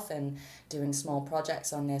myself and doing small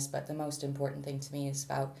projects on this, but the most important thing to me is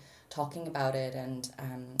about talking about it and,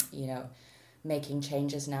 making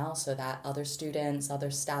changes now so that other students,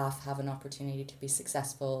 other staff have an opportunity to be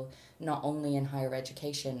successful, not only in higher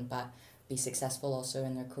education, but be successful also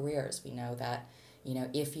in their careers. We know that,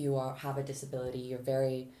 if you have a disability,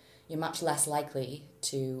 you're much less likely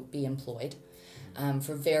to be employed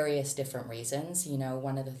for various different reasons.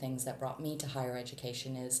 One of the things that brought me to higher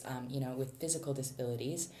education is, with physical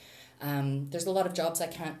disabilities, there's a lot of jobs I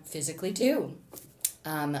can't physically do.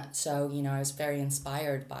 So, I was very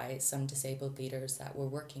inspired by some disabled leaders that were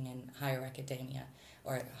working in higher academia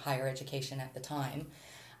or higher education at the time,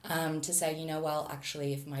 to say, you know, well,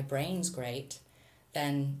 actually, if my brain's great,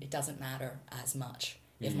 then it doesn't matter as much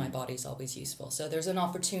if my body's always useful. So there's an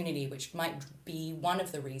opportunity, which might be one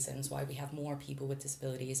of the reasons why we have more people with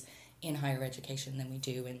disabilities in higher education than we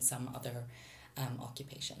do in some other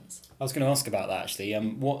occupations. I was going to ask about that actually.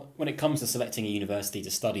 When it comes to selecting a university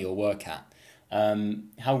to study or work at,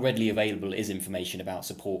 how readily available is information about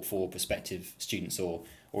support for prospective students or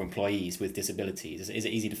employees with disabilities? Is it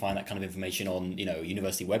easy to find that kind of information on, you know,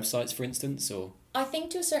 university websites, for instance, or? I think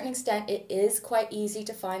to a certain extent it is quite easy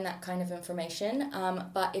to find that kind of information,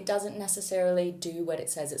 but it doesn't necessarily do what it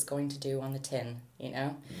says it's going to do on the tin, you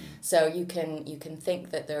know? So you can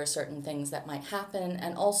think that there are certain things that might happen,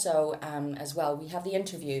 and also as well, we have the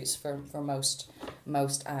interviews for most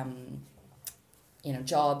you know,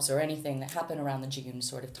 jobs or anything that happen around the June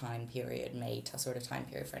sort of time period, May sort of time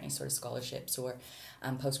period for any sort of scholarships or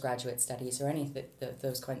postgraduate studies or any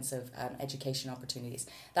those kinds of education opportunities.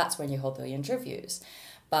 That's when you hold the interviews.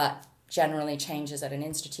 But generally changes at an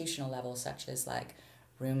institutional level, such as like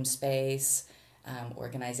room space,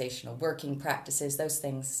 organizational working practices, those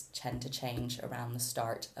things tend to change around the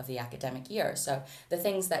start of the academic year. So the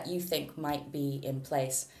things that you think might be in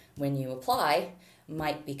place when you apply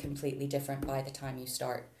might be completely different by the time you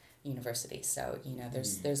start university. So, you know,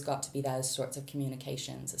 there's got to be those sorts of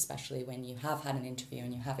communications, especially when you have had an interview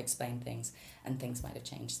and you have explained things and things might have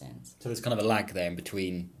changed since. So there's kind of a lag there in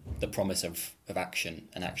between the promise of action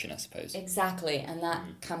and action, I suppose. Exactly, and that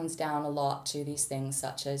comes down a lot to these things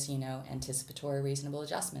such as, you know, anticipatory reasonable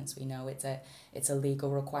adjustments. We know it's a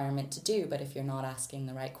legal requirement to do, but if you're not asking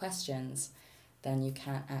the right questions, then you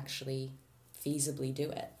can't actually feasibly do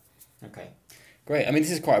it. Okay. Great. I mean,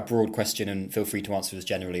 this is quite a broad question, and feel free to answer as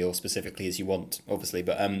generally or specifically as you want, obviously.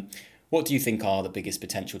 But what do you think are the biggest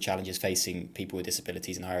potential challenges facing people with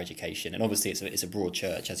disabilities in higher education? And obviously, it's a broad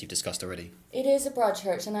church, as you've discussed already. It is a broad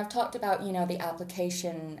church, and I've talked about, you know, the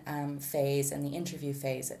application phase and the interview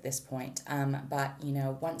phase at this point. But, you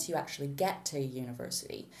know, once you actually get to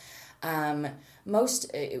university, we're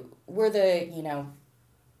the, you know,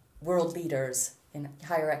 world leaders in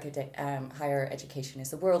higher education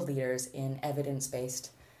is the world leaders in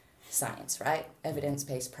evidence-based science, right?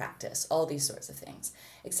 Evidence-based practice, all these sorts of things.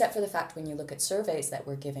 Except for the fact when you look at surveys that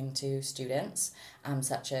we're giving to students,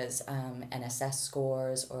 such as NSS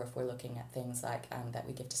scores, or if we're looking at things like that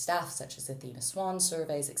we give to staff, such as Athena Swan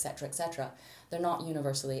surveys, etc., they're not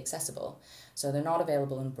universally accessible. So they're not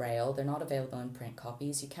available in Braille, they're not available in print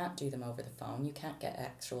copies, you can't do them over the phone, you can't get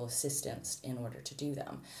actual assistance in order to do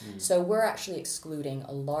them. So we're actually excluding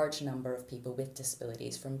a large number of people with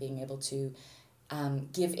disabilities from being able to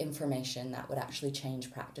give information that would actually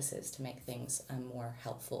change practices to make things more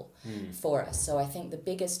helpful for us. So I think the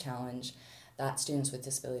biggest challenge that students with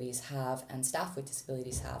disabilities have and staff with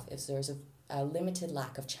disabilities have is there's a limited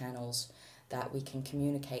lack of channels that we can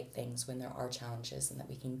communicate things when there are challenges, and that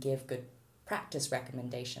we can give good practice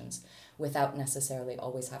recommendations without necessarily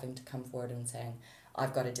always having to come forward and saying,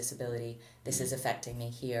 I've got a disability, this is affecting me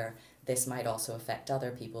here, this might also affect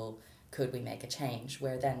other people, could we make a change?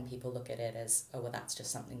 Where then people look at it as, oh, well, that's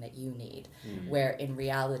just something that you need. Where in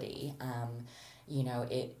reality, you know,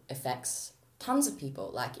 it affects tons of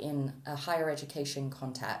people. Like in a higher education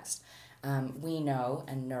context, we know,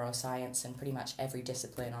 and neuroscience and pretty much every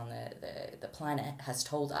discipline on the planet has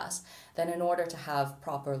told us, that in order to have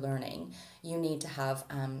proper learning, you need to have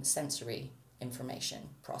sensory information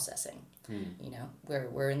processing. You know,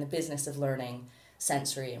 we're in the business of learning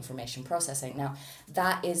sensory information processing. Now,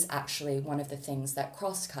 that is actually one of the things that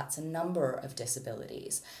cross-cuts a number of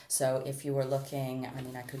disabilities. So if you were looking, I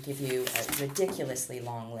mean, I could give you a ridiculously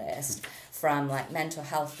long list, from like mental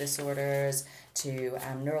health disorders to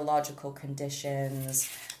neurological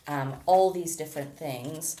conditions, all these different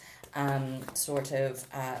things sort of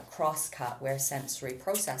cross-cut where sensory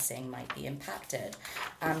processing might be impacted.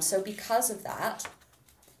 So because of that,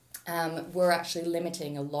 we're actually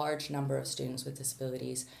limiting a large number of students with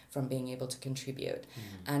disabilities from being able to contribute.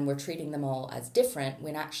 And we're treating them all as different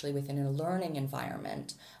when actually within a learning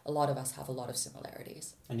environment, a lot of us have a lot of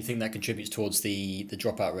similarities. And you think that contributes towards the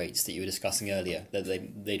dropout rates that you were discussing earlier, that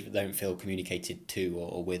they don't feel communicated to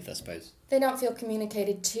or with, I suppose? They don't feel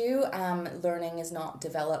communicated to. Learning is not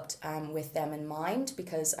developed with them in mind,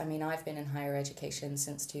 because, I mean, I've been in higher education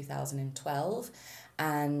since 2012,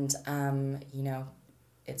 and, you know,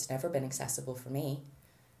 it's never been accessible for me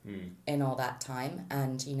in all that time.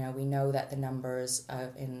 And, you know, we know that the numbers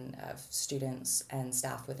of students and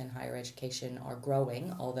staff within higher education are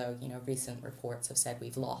growing, although, you know, recent reports have said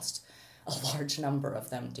we've lost a large number of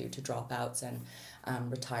them due to dropouts and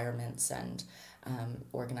retirements and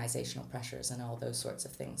organizational pressures and all those sorts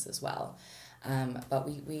of things as well. But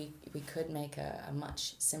we could make a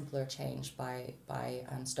much simpler change by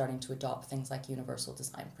starting to adopt things like universal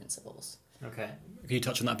design principles. Okay. Can you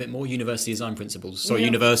touch on that a bit more? Universal design principles.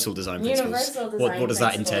 Universal design principles. Universal design what does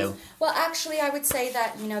that entail? Well, actually, I would say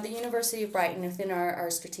that, the University of Brighton, within our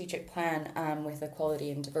strategic plan with equality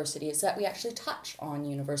and diversity, is that we actually touch on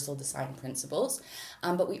universal design principles,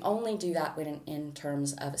 but we only do that in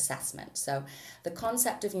terms of assessment. So the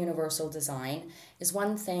concept of universal design is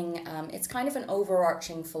one thing. It's kind of an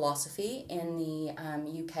overarching philosophy. In the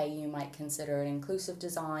UK, you might consider it inclusive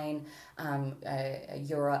design.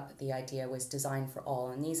 Europe, the idea was design for all,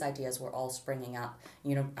 and these ideas were all springing up.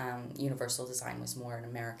 Universal design was more an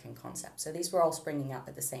American concept, so these were all springing up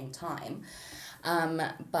at the same time.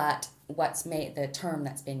 But what's made the term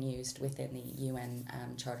that's been used within the UN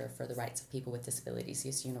Charter for the Rights of People with Disabilities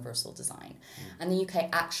is universal design, and the UK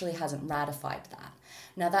actually hasn't ratified that.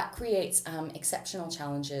 Now that creates exceptional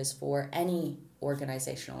challenges for any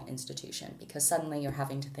organizational institution, because suddenly you're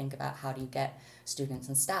having to think about how do you get students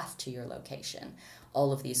and staff to your location,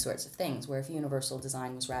 all of these sorts of things, where if universal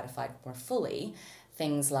design was ratified more fully,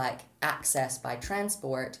 things like access by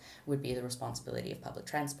transport would be the responsibility of public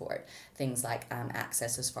transport. Things like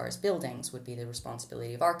access as far as buildings would be the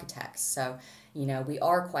responsibility of architects. So, we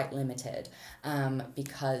are quite limited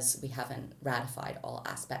because we haven't ratified all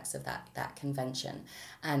aspects of that convention.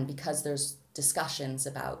 And because there's discussions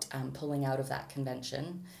about pulling out of that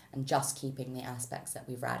convention and just keeping the aspects that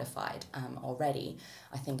we've ratified already,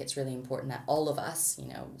 I think it's really important that all of us,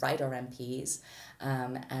 write our MPs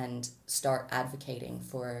and start advocating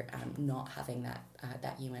for not having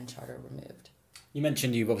that UN Charter removed. You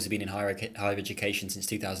mentioned you've obviously been in higher education since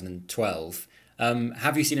 2012.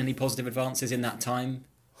 Have you seen any positive advances in that time?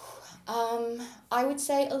 I would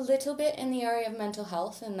say a little bit in the area of mental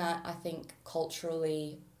health, in that I think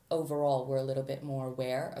culturally, overall, we're a little bit more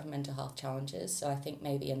aware of mental health challenges. So I think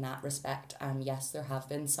maybe in that respect, yes, there have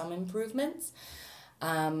been some improvements.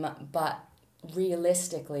 But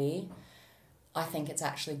realistically, I think it's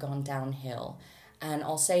actually gone downhill. And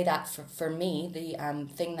I'll say that for me, the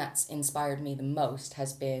thing that's inspired me the most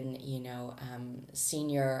has been,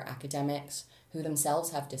 senior academics who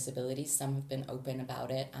themselves have disabilities. Some have been open about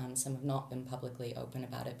it. Some have not been publicly open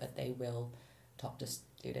about it, but they will talk to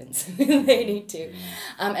students. They need to.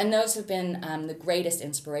 And those have been the greatest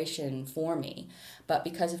inspiration for me. But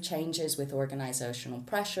because of changes with organizational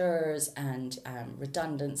pressures and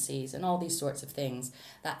redundancies and all these sorts of things,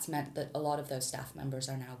 that's meant that a lot of those staff members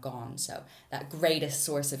are now gone. So that greatest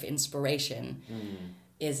source of inspiration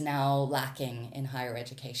is now lacking in higher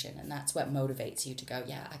education. And that's what motivates you to go,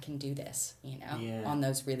 yeah, I can do this, on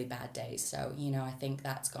those really bad days. So, I think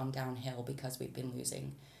that's gone downhill because we've been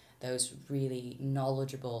losing those really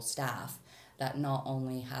knowledgeable staff that not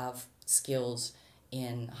only have skills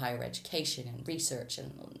in higher education and research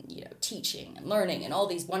and teaching and learning and all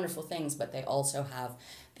these wonderful things, but they also have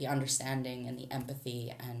the understanding and the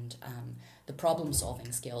empathy and the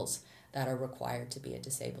problem-solving skills that are required to be a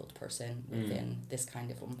disabled person within this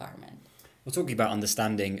kind of environment. We're talking about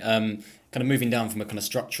understanding, kind of moving down from a kind of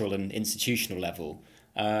structural and institutional level.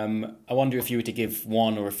 I wonder if you were to give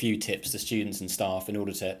one or a few tips to students and staff in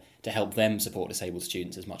order to help them support disabled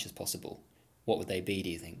students as much as possible. What would they be, do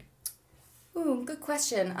you think? Ooh, good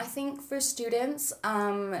question. I think for students,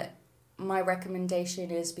 my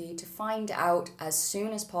recommendation is to find out as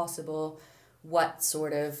soon as possible what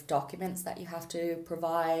sort of documents that you have to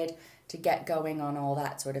provide to get going on all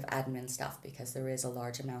that sort of admin stuff, because there is a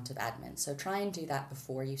large amount of admin. So try and do that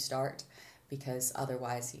before you start, because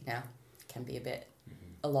otherwise, it can be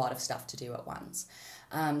a lot of stuff to do at once.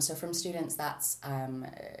 So from students, that's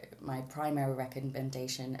my primary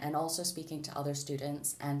recommendation, and also speaking to other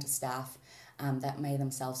students and to staff that may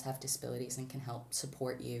themselves have disabilities and can help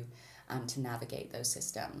support you to navigate those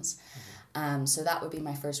systems. So that would be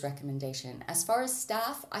my first recommendation. As far as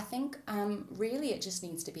staff, I think really it just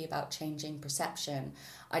needs to be about changing perception.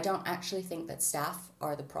 I don't actually think that staff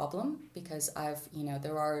are the problem, because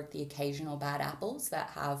there are the occasional bad apples that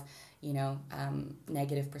have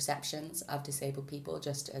negative perceptions of disabled people,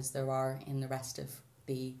 just as there are in the rest of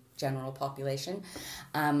the general population.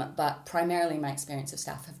 But primarily my experience of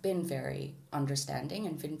staff have been very understanding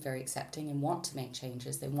and been very accepting and want to make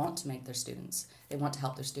changes. They want to make they want to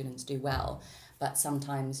help their students do well, but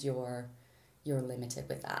sometimes you're limited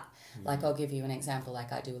with that. Like, I'll give you an example.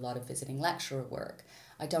 Like, I do a lot of visiting lecturer work.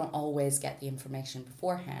 I don't always get the information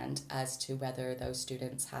beforehand as to whether those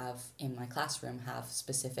students in my classroom have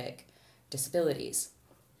specific disabilities.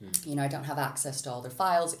 You know, I don't have access to all their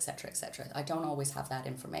files, etc., etc. I don't always have that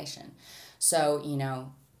information. So, you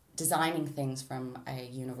know, designing things from a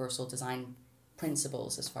universal design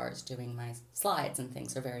principles as far as doing my slides and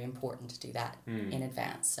things are very important to do that in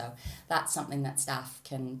advance. So that's something that staff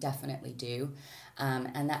can definitely do.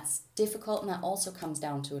 And that's difficult, and that also comes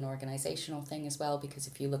down to an organizational thing as well, because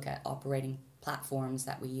if you look at operating platforms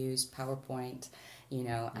that we use, PowerPoint, you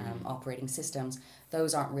know, operating systems,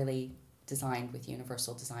 those aren't really designed with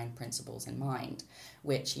universal design principles in mind,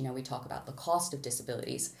 which, you know, we talk about the cost of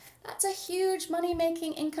disabilities. That's a huge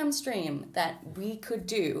money-making income stream that we could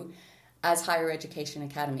do as higher education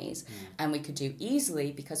academies, and we could do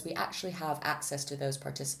easily because we actually have access to those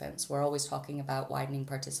participants. We're always talking about widening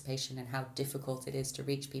participation and how difficult it is to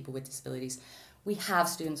reach people with disabilities. We have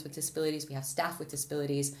students with disabilities, we have staff with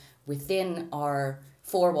disabilities within our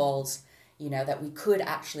four walls, you know, that we could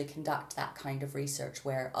actually conduct that kind of research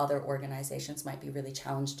where other organizations might be really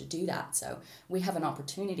challenged to do that. So we have an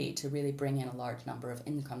opportunity to really bring in a large number of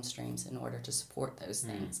income streams in order to support those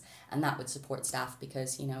things. And that would support staff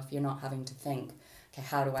because, you know, if you're not having to think, okay,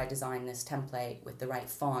 how do I design this template with the right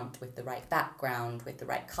font, with the right background, with the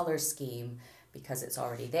right color scheme, because it's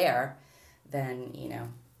already there, then, you know,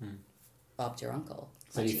 Bob's your uncle.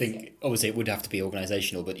 So you think, obviously it would have to be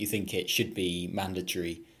organisational, but you think it should be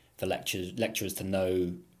mandatory for lecturers to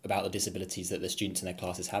know about the disabilities that the students in their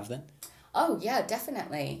classes have then? Oh yeah,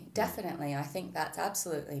 definitely. I think that's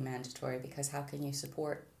absolutely mandatory, because how can you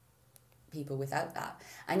support people without that?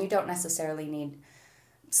 And you don't necessarily need,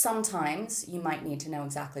 sometimes you might need to know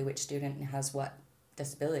exactly which student has what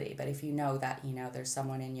disability, but if you know that, you know, there's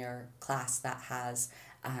someone in your class that has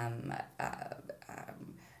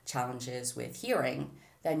challenges with hearing,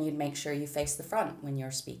 then you'd make sure you face the front when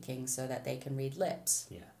you're speaking so that they can read lips.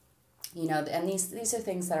 Yeah. You know, and these are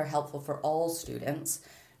things that are helpful for all students,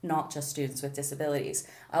 not just students with disabilities.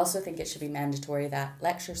 I also think it should be mandatory that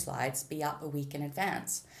lecture slides be up a week in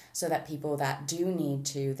advance so that people that do need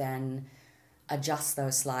to then adjust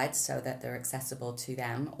those slides so that they're accessible to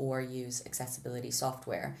them or use accessibility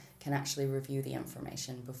software can actually review the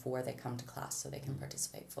information before they come to class so they can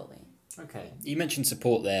participate fully. Okay. You mentioned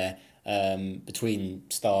support there between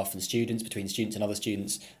staff and students, between students and other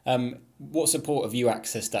students. What support have you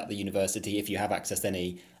accessed at the university, if you have accessed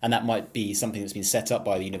any? And that might be something that's been set up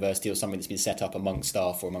by the university or something that's been set up amongst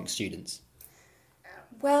staff or amongst students.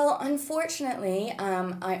 Well, unfortunately,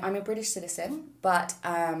 I'm a British citizen, but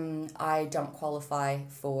I don't qualify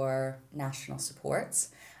for national supports,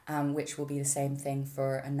 which will be the same thing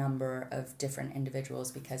for a number of different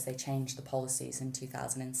individuals because they changed the policies in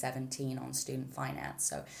 2017 on student finance.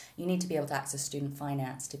 So you need to be able to access student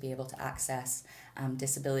finance to be able to access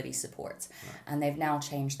disability supports. Right. And they've now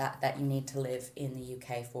changed that you need to live in the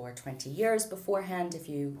UK for 20 years beforehand if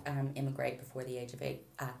you immigrate before the age of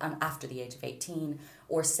after the age of 18,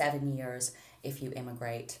 or 7 years if you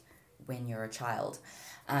immigrate when you're a child.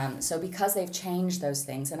 So because they've changed those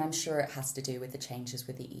things, and I'm sure it has to do with the changes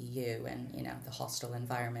with the EU and, you know, the hostile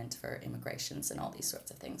environment for immigrations and all these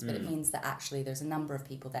sorts of things, but it means that actually there's a number of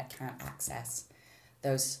people that can't access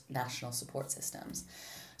those national support systems.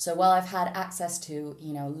 So while I've had access to,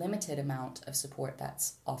 you know, limited amount of support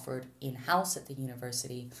that's offered in-house at the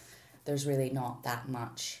university, there's really not that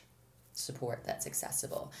much support that's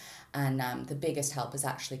accessible. And the biggest help has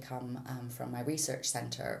actually come from my research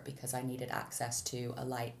centre, because I needed access to a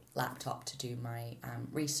light laptop to do my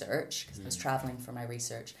research, because I was travelling for my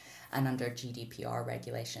research, and under GDPR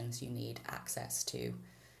regulations you need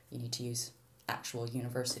to use actual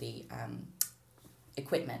university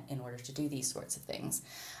equipment in order to do these sorts of things.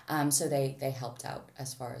 So they helped out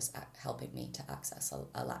as far as helping me to access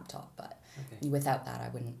a laptop, but without that I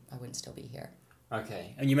wouldn't still be here.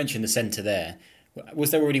 Okay, and you mentioned the centre there.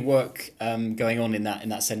 Was there already work going on in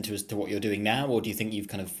that centre as to what you're doing now, or do you think you've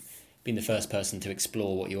kind of been the first person to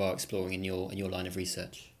explore what you are exploring in your line of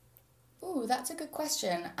research? Oh, that's a good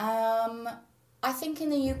question. I think in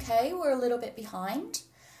the UK we're a little bit behind,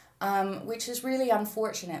 which is really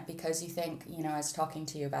unfortunate, because you think, you know, I was talking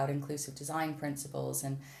to you about inclusive design principles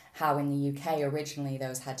and how in the UK originally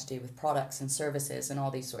those had to do with products and services and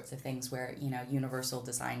all these sorts of things, where, you know, universal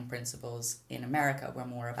design principles in America were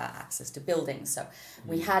more about access to buildings. So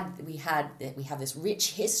we have this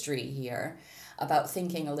rich history here about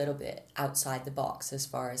thinking a little bit outside the box as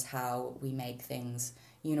far as how we make things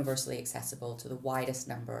universally accessible to the widest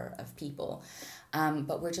number of people.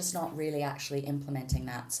 But we're just not really actually implementing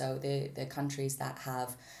that. So the countries that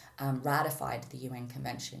have ratified the UN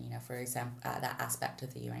Convention, you know, for example, that aspect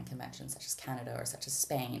of the UN Convention, such as Canada or such as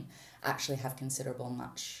Spain, actually have considerable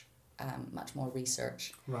much much more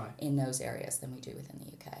research Right. in those areas than we do within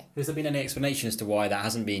the UK. Has there been any explanation as to why that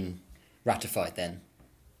hasn't been ratified then?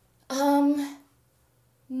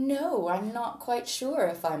 No, I'm not quite sure,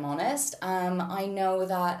 if I'm honest. I know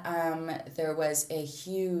that there was a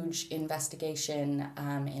huge investigation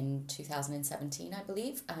in 2017, I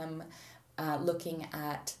believe, looking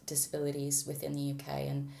at disabilities within the UK,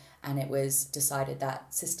 and it was decided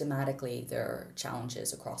that systematically there are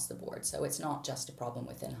challenges across the board. So it's not just a problem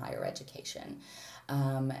within higher education.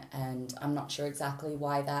 And I'm not sure exactly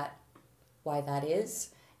why that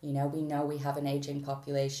is. You know, we know we have an aging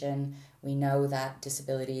population. We know that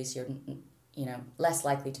disabilities, you're less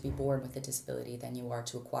likely to be born with a disability than you are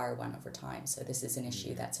to acquire one over time. So this is an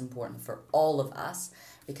issue that's important for all of us,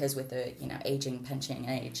 because with the aging pension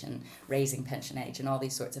age and raising pension age and all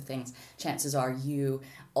these sorts of things, chances are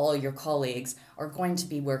all your colleagues are going to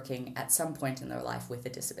be working at some point in their life with a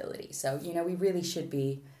disability. So we really should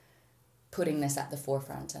be putting this at the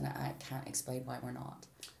forefront, and I can't explain why we're not.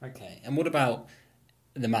 Okay, and what about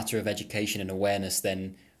the matter of education and awareness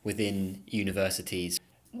then within universities?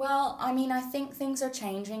 Well, I mean, I think things are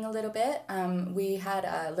changing a little bit. We had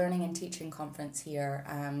a learning and teaching conference here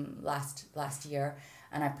last year,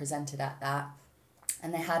 and I presented at that.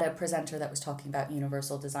 And they had a presenter that was talking about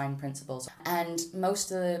universal design principles. And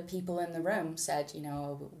most of the people in the room said,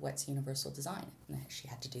 what's universal design? And she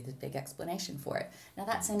had to do the big explanation for it. Now,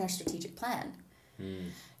 that's in our strategic plan.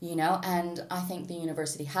 And I think the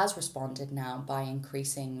university has responded now by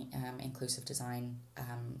increasing inclusive design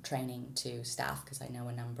training to staff, because I know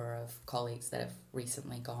a number of colleagues that have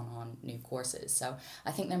recently gone on new courses. So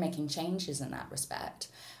I think they're making changes in that respect.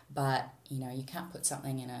 But, you can't put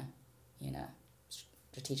something in a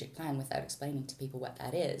strategic plan without explaining to people what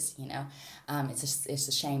that is. It's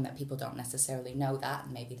a shame that people don't necessarily know that,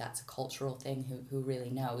 and maybe that's a cultural thing, who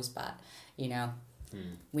really knows, but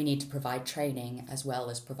we need to provide training as well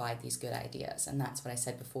as provide these good ideas. And that's what I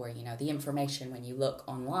said before, the information when you look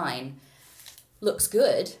online looks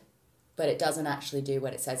good, but it doesn't actually do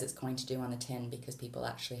what it says it's going to do on the tin, because people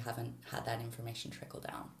actually haven't had that information trickle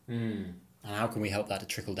down. And how can we help that to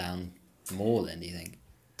trickle down more then, do you think?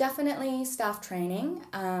 Definitely staff training,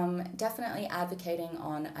 definitely advocating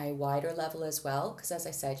on a wider level as well, because as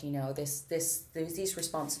I said, these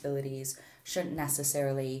responsibilities shouldn't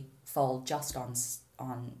necessarily fall just on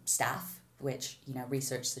staff, which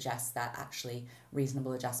research suggests that actually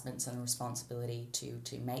reasonable adjustments and the responsibility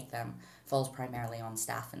to make them falls primarily on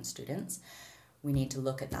staff and students. We need to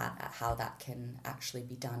look at how that can actually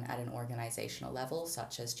be done at an organizational level,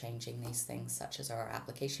 such as changing these things, such as our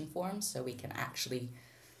application forms, so we can actually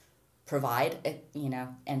provide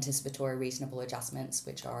anticipatory reasonable adjustments,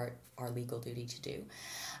 which are our legal duty to do.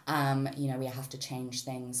 We have to change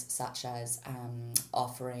things such as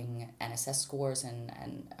offering NSS scores and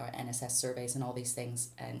or NSS surveys and all these things,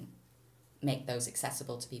 and make those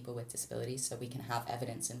accessible to people with disabilities so we can have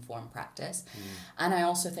evidence-informed practice. And I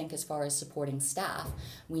also think, as far as supporting staff,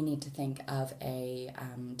 we need to think of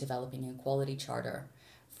developing an equality charter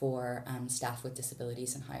for staff with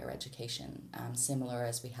disabilities in higher education, similar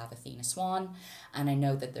as we have Athena Swan. And I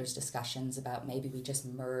know that there's discussions about maybe we just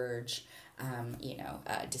merge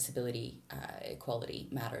disability equality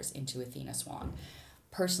matters into Athena Swan.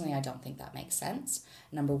 Personally, I don't think that makes sense.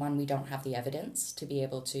 Number one, we don't have the evidence to be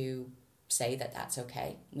able to say that that's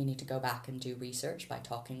okay. We need to go back and do research by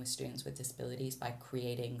talking with students with disabilities, by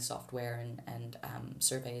creating software and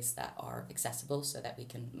surveys that are accessible so that we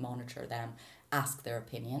can monitor them, ask their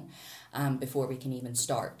opinion, before we can even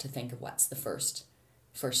start to think of what's the first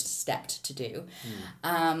step to do. So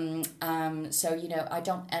I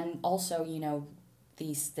don't, and also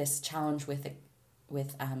this challenge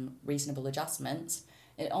with reasonable adjustments,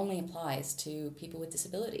 it only applies to people with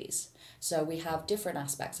disabilities. So we have different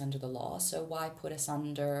aspects under the law, so why put us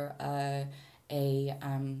under a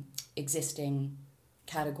existing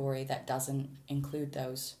category that doesn't include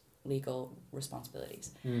those legal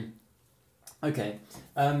responsibilities? Okay.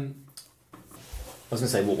 I was going to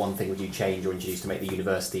say, what one thing would you change or introduce to make the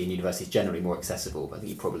university and universities generally more accessible? But I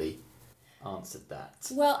think you probably answered that.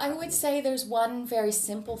 Well, I would say there's one very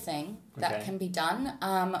simple thing that Okay. can be done,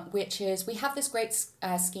 which is we have this great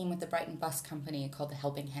scheme with the Brighton Bus Company called the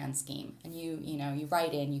Helping Hand Scheme. And you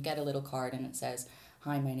write in, you get a little card and it says,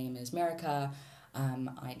 "Hi, my name is Merica,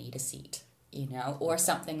 I need a seat," or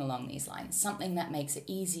something along these lines. Something that makes it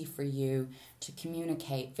easy for you to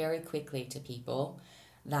communicate very quickly to people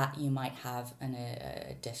that you might have an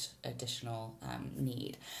additional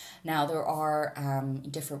need. Now, there are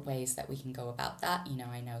different ways that we can go about that. You know,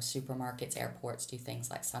 I know supermarkets, airports do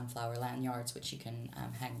things like sunflower lanyards, which you can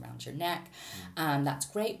hang around your neck. That's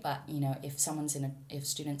great, but, you know, if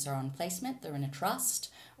students are on placement, they're in a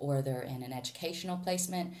trust, or they're in an educational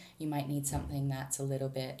placement, you might need something that's a little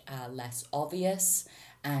bit less obvious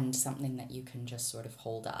and something that you can just sort of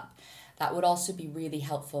hold up. That would also be really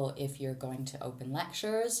helpful if you're going to open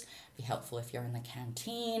lectures, be helpful if you're in the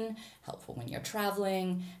canteen, helpful when you're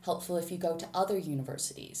traveling, helpful if you go to other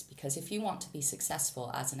universities, because if you want to be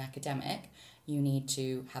successful as an academic, you need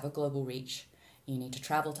to have a global reach. You need to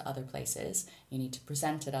travel to other places. You need to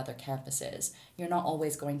present at other campuses. You're not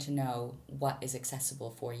always going to know what is accessible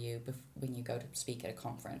for you when you go to speak at a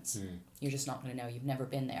conference. You're just not going to know. You've never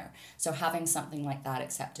been there. So having something like that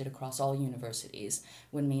accepted across all universities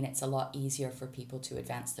would mean it's a lot easier for people to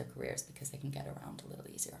advance their careers because they can get around a little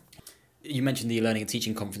easier. You mentioned the Learning and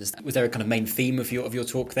Teaching Conference. Was there a kind of main theme of your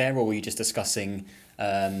talk there, or were you just discussing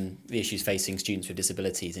the issues facing students with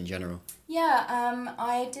disabilities in general? Yeah,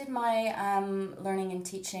 I did my Learning and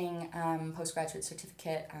Teaching postgraduate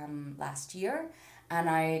certificate last year, and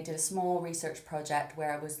I did a small research project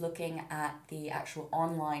where I was looking at the actual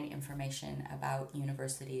online information about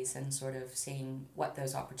universities and sort of seeing what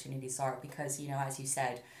those opportunities are, because, you know, as you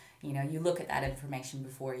said, you know, you look at that information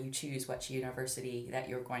before you choose which university that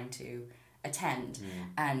you're going to attend.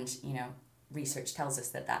 And, you know, research tells us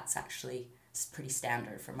that that's actually pretty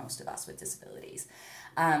standard for most of us with disabilities.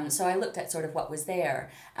 So I looked at sort of what was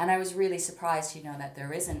there, and I was really surprised, you know, that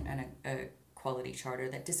there isn't a quality charter,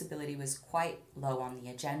 that disability was quite low on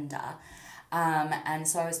the agenda. And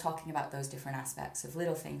so I was talking about those different aspects of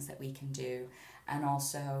little things that we can do, and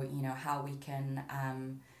also, you know, how we can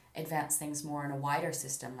advance things more on a wider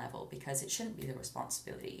system level, because it shouldn't be the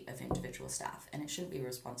responsibility of individual staff, and it shouldn't be the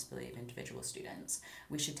responsibility of individual students.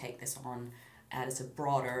 We should take this on as a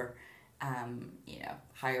broader, you know,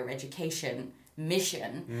 higher education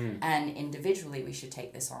mission, and individually we should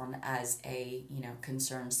take this on as a, you know,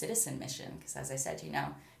 concerned citizen mission, because as I said, you know,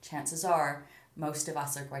 chances are most of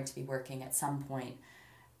us are going to be working at some point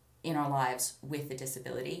in our lives with a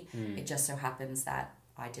disability. It just so happens that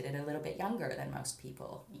I did it a little bit younger than most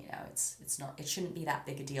people. You know, it shouldn't be that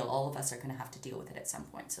big a deal. All of us are going to have to deal with it at some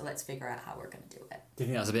point. So let's figure out how we're going to do it. Do you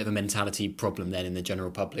think that's a bit of a mentality problem then in the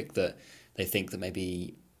general public, that they think that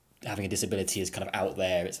maybe having a disability is kind of out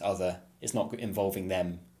there, it's other, it's not involving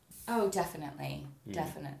them? Oh, definitely.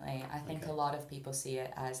 Definitely. I think a lot of people see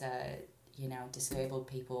it as a, you know, disabled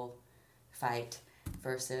people fight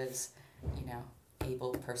versus, you know,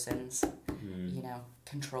 able persons, you know,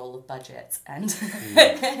 control of budgets and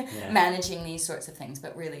managing these sorts of things.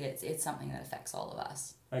 But really, it's something that affects all of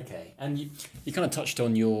us. Okay. And you kind of touched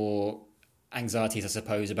on your anxieties, I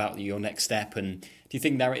suppose, about your next step. And do you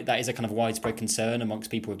think that is a kind of widespread concern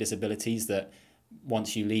amongst people with disabilities, that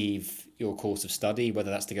once you leave your course of study,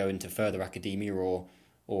 whether that's to go into further academia or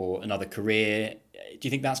another career, do you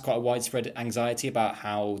think that's quite a widespread anxiety about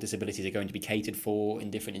how disabilities are going to be catered for in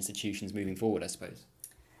different institutions moving forward, I suppose?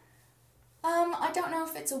 I don't know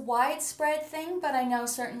if it's a widespread thing, but I know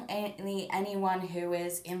certainly anyone who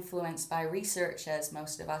is influenced by research, as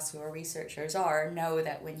most of us who are researchers are, know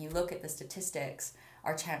that when you look at the statistics,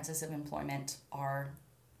 our chances of employment are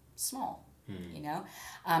small. You know,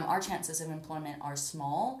 our chances of employment are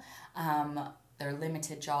small. There are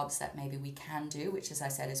limited jobs that maybe we can do, which, as I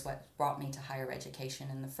said, is what brought me to higher education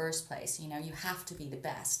in the first place. You know, you have to be the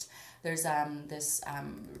best. There's this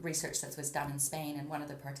research that was done in Spain, and one of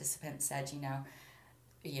the participants said, you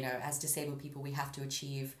know, as disabled people, we have to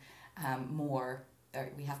achieve more, or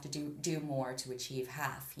we have to do more to achieve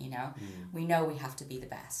half. You know, we know we have to be the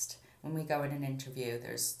best. When we go in an interview,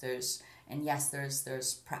 there's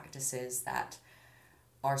practices that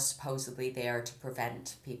are supposedly there to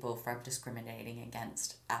prevent people from discriminating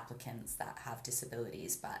against applicants that have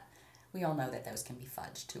disabilities, but we all know that those can be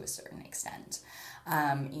fudged to a certain extent.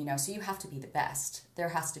 You know, so you have to be the best. There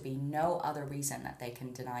has to be no other reason that they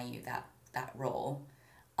can deny you that role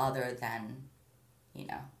other than, you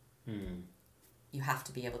know, you have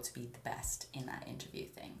to be able to be the best in that interview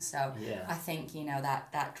thing. So I think, you know,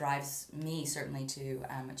 that drives me certainly to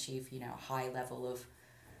achieve, you know, a high level of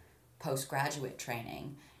postgraduate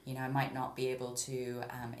training. You know, I might not be able to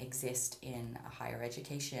exist in a higher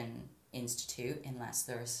education institute unless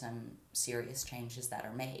there are some serious changes that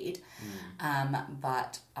are made.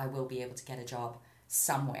 But I will be able to get a job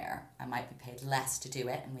somewhere. I might be paid less to do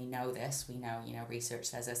it, and we know this. We know, you know, research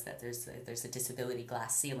says us that there's a disability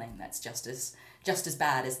glass ceiling that's just as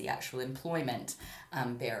bad as the actual employment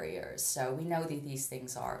barriers. So we know that these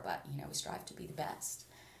things are, but, you know, we strive to be the best.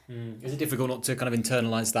 Is it difficult not to kind of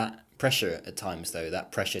internalise that pressure at times, though?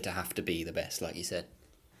 That pressure to have to be the best, like you said?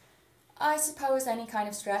 I suppose any kind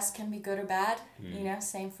of stress can be good or bad, you know,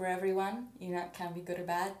 same for everyone, you know, it can be good or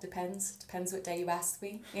bad, depends what day you ask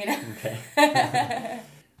me, you know. Okay. I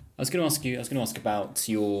was going to ask about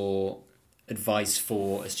your advice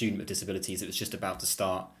for a student with disabilities that was just about to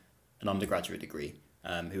start an undergraduate degree,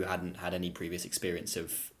 who hadn't had any previous experience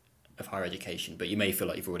of higher education, but you may feel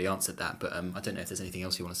like you've already answered that, but I don't know if there's anything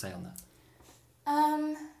else you want to say on that.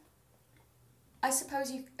 I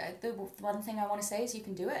suppose the one thing I want to say is you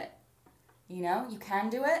can do it. You know, you can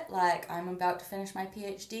do it. Like, I'm about to finish my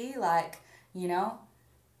PhD. Like, you know,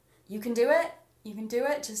 you can do it. You can do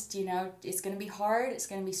it. Just, you know, it's going to be hard. It's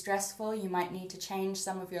going to be stressful. You might need to change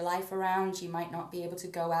some of your life around. You might not be able to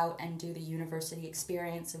go out and do the university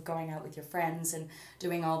experience of going out with your friends and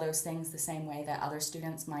doing all those things the same way that other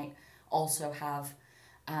students might also have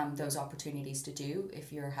those opportunities to do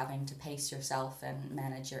if you're having to pace yourself and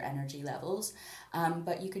manage your energy levels.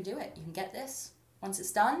 But you can do it. You can get this. Once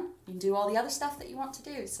it's done, you can do all the other stuff that you want to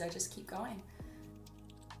do, so just keep going.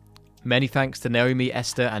 Many thanks to Naomi,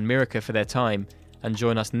 Esther and Mirika for their time, and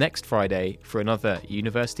join us next Friday for another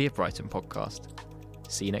University of Brighton podcast.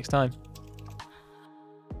 See you next time.